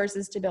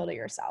resources to build it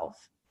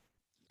yourself.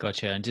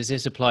 Gotcha. And does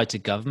this apply to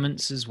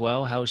governments as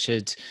well? How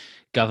should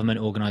government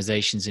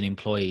organizations and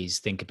employees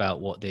think about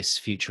what this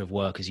future of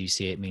work as you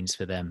see it means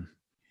for them?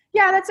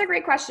 Yeah, that's a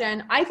great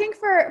question. I think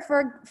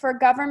for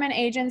government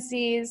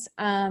agencies,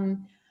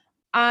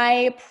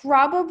 I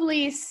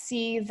probably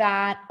see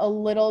that a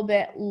little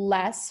bit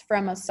less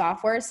from a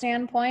software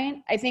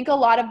standpoint. I think a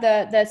lot of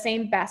the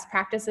same best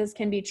practices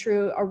can be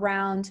true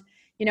around,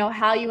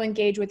 how you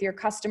engage with your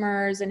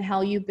customers and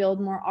how you build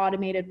more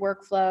automated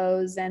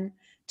workflows, and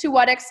to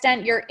what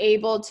extent you're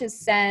able to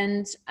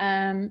send,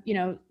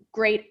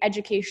 great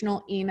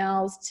educational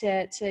emails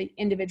to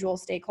individual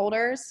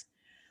stakeholders.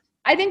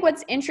 I think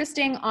what's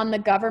interesting on the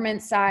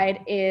government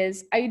side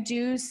is I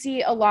do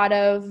see a lot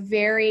of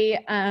very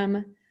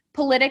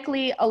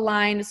politically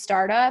aligned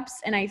startups.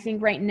 And I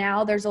think right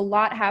now there's a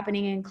lot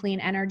happening in clean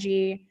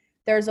energy.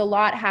 There's a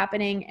lot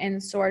happening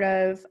in sort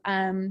of,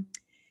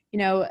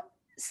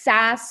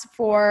 SaaS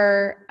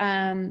for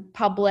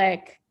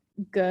public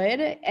good.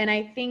 And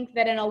I think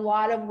that in a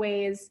lot of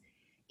ways,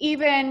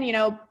 even,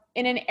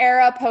 in an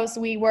era post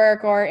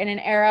WeWork, or in an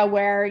era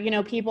where,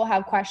 people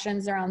have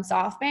questions around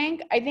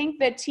SoftBank, I think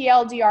the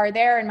TLDR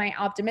there, in my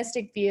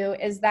optimistic view,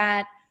 is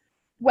that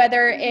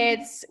whether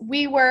it's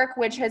WeWork,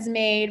 which has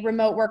made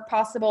remote work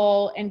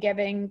possible and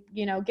given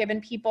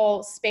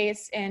people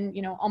space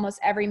in, almost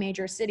every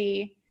major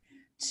city,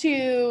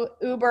 to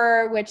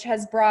Uber, which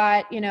has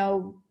brought,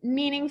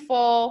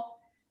 meaningful,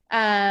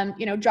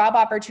 job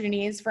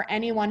opportunities for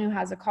anyone who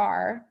has a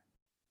car.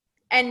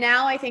 And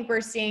now I think we're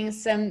seeing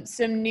some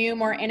new,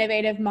 more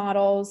innovative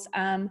models.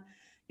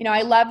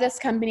 I love this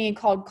company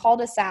called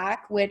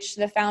Cul-de-sac, which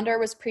the founder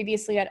was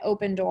previously at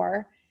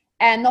Opendoor.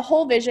 And the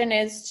whole vision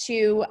is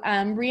to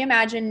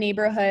reimagine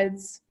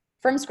neighborhoods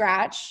from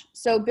scratch.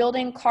 So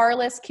building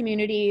carless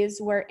communities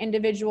where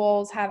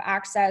individuals have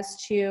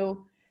access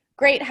to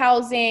great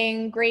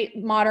housing,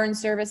 great modern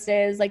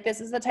services. Like, this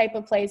is the type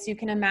of place you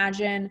can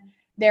imagine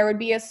there would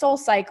be a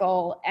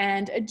SoulCycle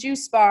and a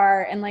juice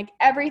bar and like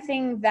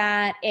everything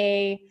that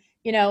a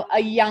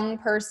young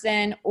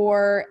person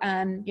or,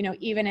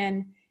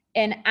 even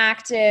an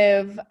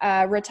active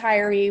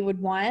retiree would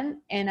want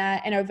in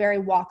a very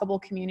walkable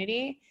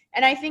community.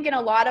 And I think in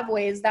a lot of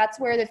ways, that's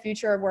where the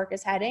future of work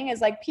is heading,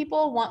 is like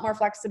people want more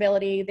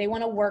flexibility. They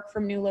want to work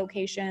from new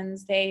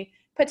locations. They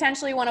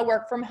potentially want to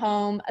work from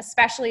home,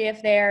 especially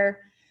if they're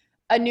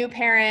a new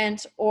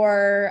parent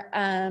or,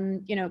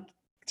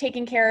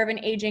 taking care of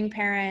an aging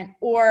parent,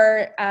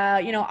 or,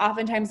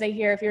 oftentimes they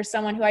hear if you're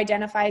someone who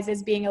identifies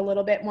as being a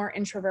little bit more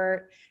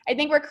introvert. I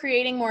think we're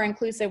creating more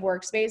inclusive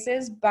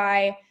workspaces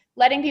by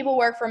letting people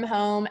work from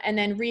home and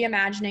then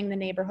reimagining the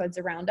neighborhoods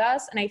around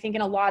us. And I think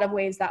in a lot of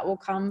ways that will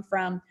come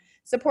from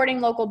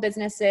supporting local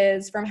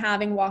businesses, from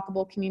having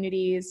walkable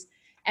communities,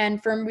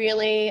 and from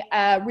really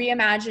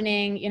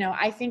reimagining,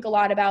 I think a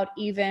lot about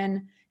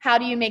even how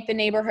do you make the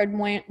neighborhood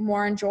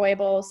more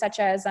enjoyable, such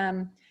as,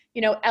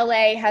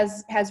 LA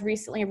has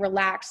recently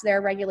relaxed their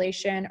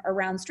regulation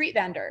around street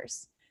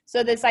vendors.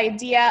 So this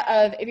idea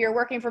of, if you're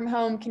working from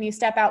home, can you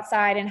step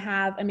outside and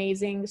have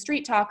amazing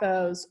street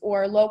tacos,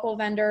 or local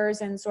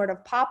vendors and sort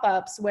of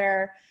pop-ups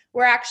where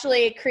we're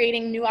actually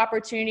creating new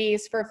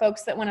opportunities for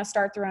folks that want to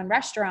start their own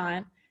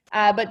restaurant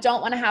but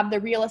don't want to have the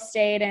real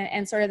estate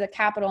and sort of the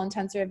capital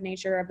intensive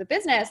nature of the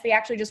business. They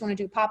actually just want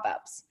to do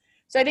pop-ups.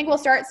 So I think we'll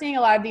start seeing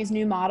a lot of these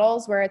new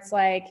models where it's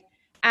like,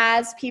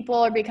 as people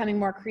are becoming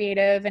more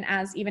creative and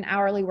as even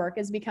hourly work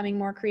is becoming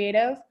more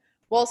creative,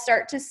 we'll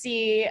start to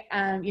see,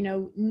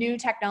 new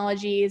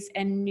technologies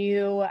and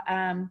new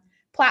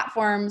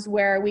platforms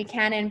where we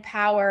can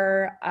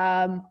empower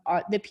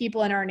the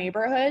people in our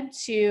neighborhood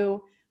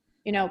to,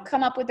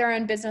 come up with their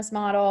own business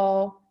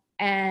model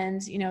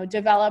and,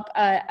 develop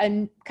a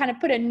kind of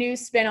put a new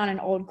spin on an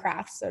old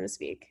craft, so to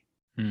speak.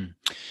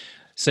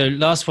 So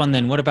last one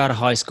then, what about a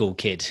high school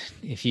kid?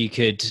 If you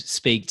could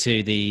speak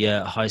to the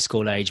high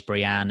school age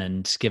Brianne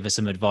and give us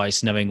some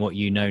advice, knowing what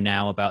you know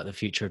now about the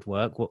future of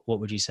work, what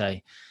would you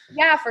say?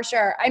 Yeah, for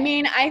sure. I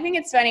mean, I think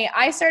it's funny.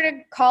 I started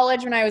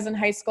college when I was in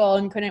high school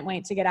and couldn't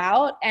wait to get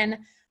out. And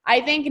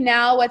I think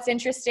now what's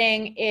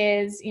interesting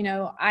is,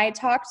 I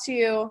talk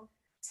to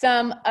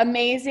some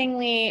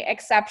amazingly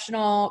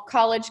exceptional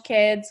college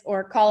kids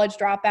or college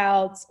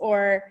dropouts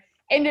or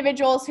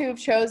individuals who've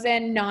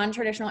chosen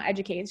non-traditional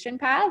education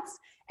paths.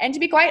 And to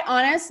be quite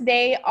honest,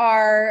 they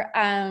are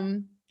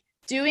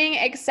doing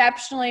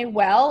exceptionally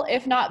well,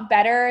 if not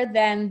better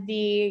than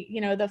the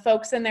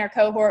folks in their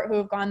cohort who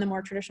have gone the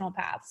more traditional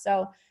path.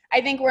 So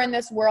I think we're in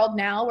this world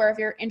now where if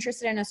you're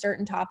interested in a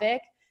certain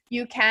topic,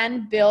 you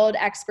can build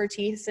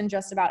expertise in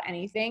just about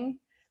anything.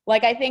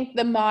 Like I think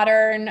the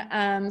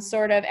modern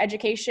sort of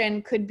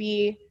education could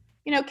be,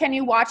 can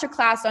you watch a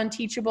class on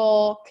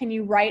Teachable? Can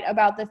you write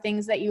about the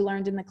things that you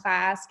learned in the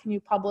class? Can you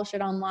publish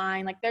it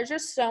online? Like there's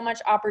just so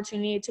much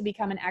opportunity to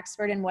become an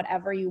expert in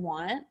whatever you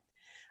want.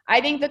 I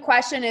think the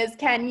question is,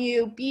 can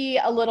you be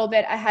a little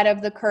bit ahead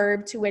of the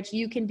curve to which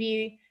you can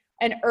be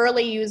an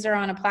early user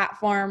on a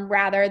platform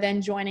rather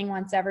than joining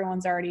once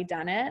everyone's already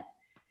done it?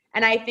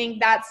 And I think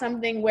that's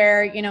something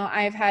where,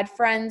 I've had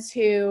friends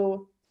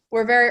who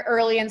were very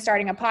early in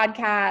starting a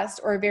podcast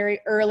or very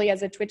early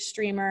as a Twitch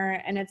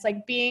streamer. And it's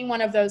like being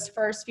one of those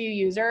first few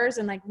users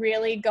and like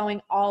really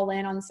going all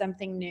in on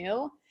something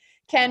new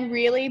can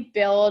really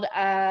build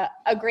a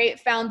great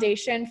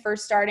foundation for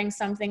starting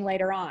something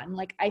later on.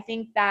 Like I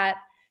think that,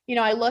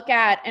 I look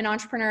at an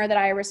entrepreneur that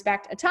I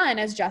respect a ton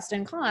as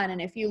Justin Kan.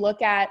 And if you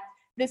look at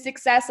the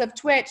success of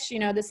Twitch,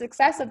 the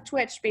success of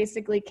Twitch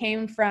basically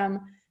came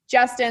from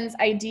Justin's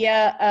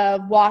idea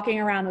of walking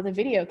around with a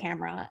video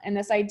camera and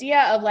this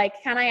idea of like,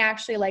 can I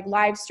actually like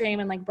live stream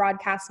and like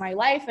broadcast my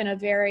life in a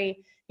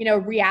very,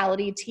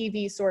 reality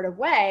TV sort of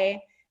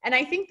way. And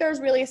I think there's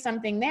really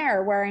something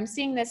there where I'm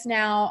seeing this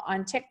now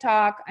on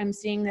TikTok. I'm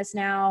seeing this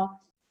now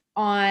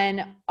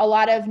on a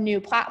lot of new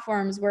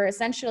platforms where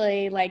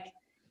essentially like,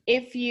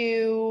 if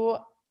you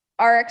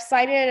are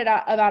excited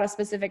about a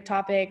specific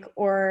topic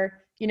or,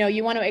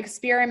 you want to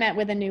experiment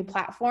with a new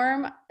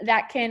platform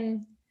that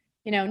can,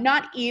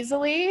 not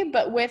easily,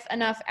 but with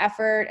enough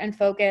effort and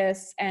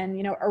focus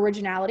and,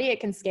 originality, it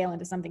can scale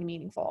into something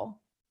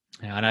meaningful.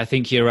 Yeah, and I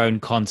think your own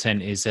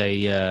content is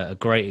a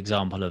great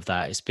example of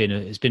that. It's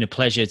been a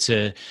pleasure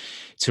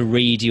to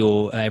read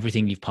your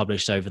everything you've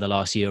published over the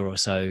last year or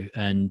so.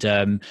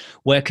 And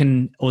where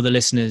can all the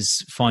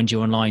listeners find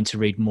you online to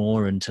read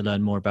more and to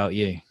learn more about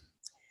you?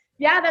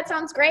 Yeah, that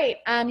sounds great.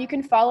 You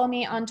can follow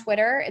me on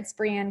Twitter. It's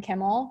Brianne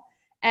Kimmel.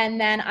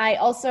 And then I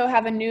also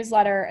have a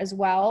newsletter as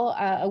well,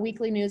 a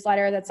weekly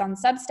newsletter that's on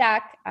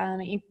Substack.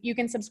 You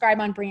can subscribe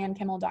on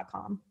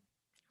briannekimmel.com.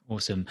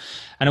 Awesome.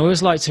 And I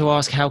always like to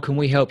ask, how can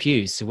we help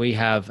you? So we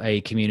have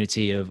a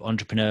community of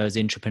entrepreneurs,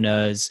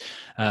 intrapreneurs,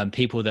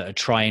 people that are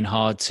trying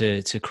hard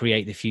to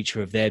create the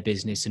future of their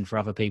business and for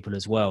other people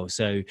as well.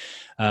 So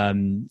are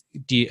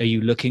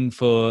you looking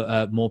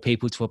for more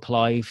people to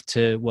apply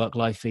to Work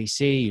Life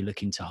VC? Are you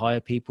looking to hire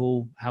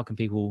people? How can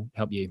people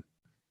help you?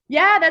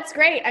 Yeah, that's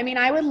great. I mean,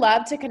 I would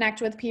love to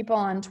connect with people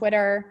on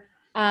Twitter.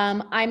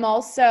 I'm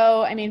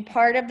also,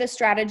 part of the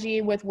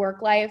strategy with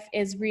Work Life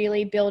is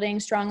really building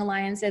strong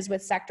alliances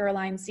with sector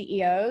aligned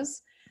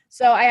CEOs.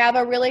 So I have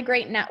a really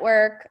great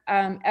network,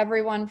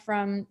 everyone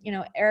from,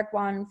 Eric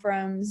Wan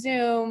from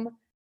Zoom,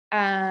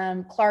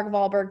 Clark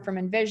Wahlberg from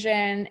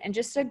Envision, and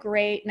just a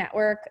great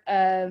network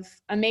of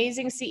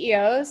amazing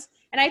CEOs.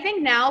 And I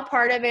think now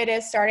part of it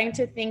is starting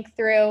to think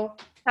through,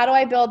 how do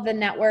I build the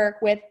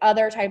network with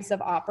other types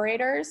of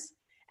operators?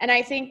 And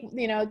I think,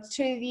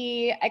 to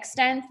the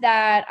extent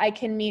that I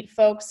can meet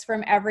folks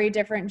from every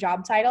different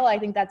job title, I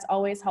think that's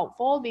always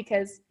helpful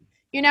because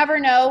you never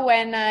know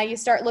when you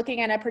start looking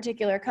at a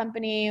particular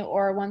company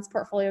or once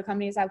portfolio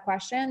companies have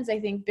questions. I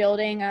think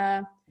building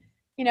a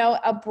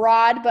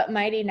broad but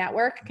mighty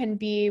network can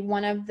be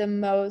one of the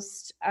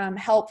most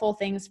helpful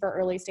things for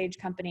early stage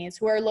companies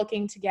who are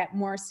looking to get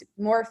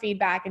more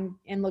feedback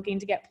and looking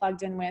to get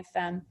plugged in with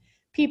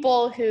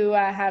people who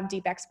have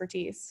deep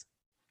expertise.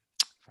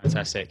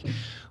 Fantastic.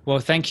 Well,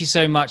 thank you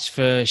so much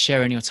for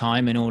sharing your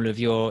time and all of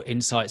your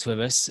insights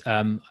with us.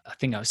 I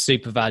think that was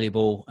super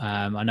valuable.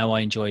 I know I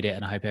enjoyed it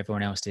and I hope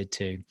everyone else did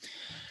too.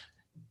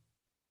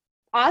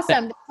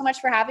 Awesome. Thanks so much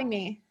for having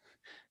me.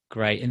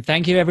 Great. And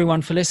thank you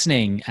everyone for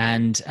listening.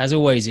 And as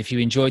always, if you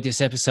enjoyed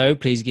this episode,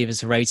 please give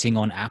us a rating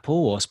on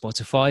Apple or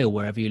Spotify or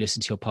wherever you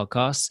listen to your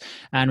podcasts.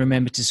 And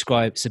remember to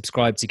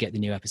subscribe to get the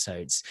new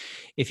episodes.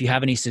 If you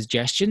have any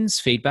suggestions,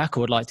 feedback,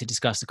 or would like to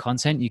discuss the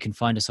content, you can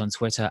find us on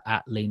Twitter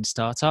at Lean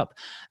Startup.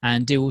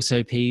 And do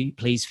also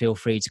please feel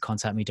free to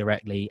contact me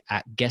directly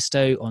at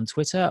Guesto on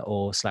Twitter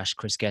or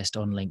 /Chris Guest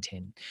on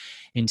LinkedIn.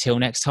 Until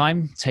next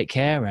time, take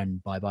care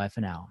and bye-bye for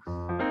now.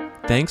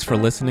 Thanks for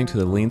listening to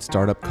the Lean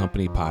Startup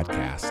Company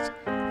podcast.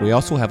 We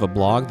also have a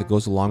blog that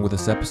goes along with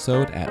this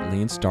episode at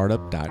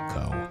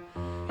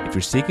leanstartup.co. If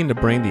you're seeking to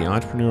bring the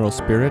entrepreneurial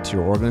spirit to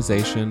your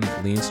organization,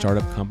 Lean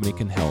Startup Company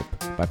can help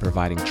by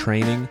providing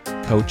training,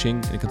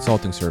 coaching, and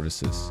consulting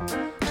services.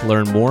 To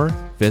learn more,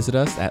 visit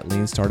us at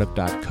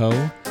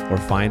leanstartup.co or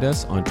find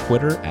us on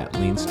Twitter at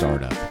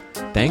leanstartup.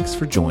 Thanks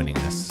for joining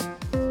us.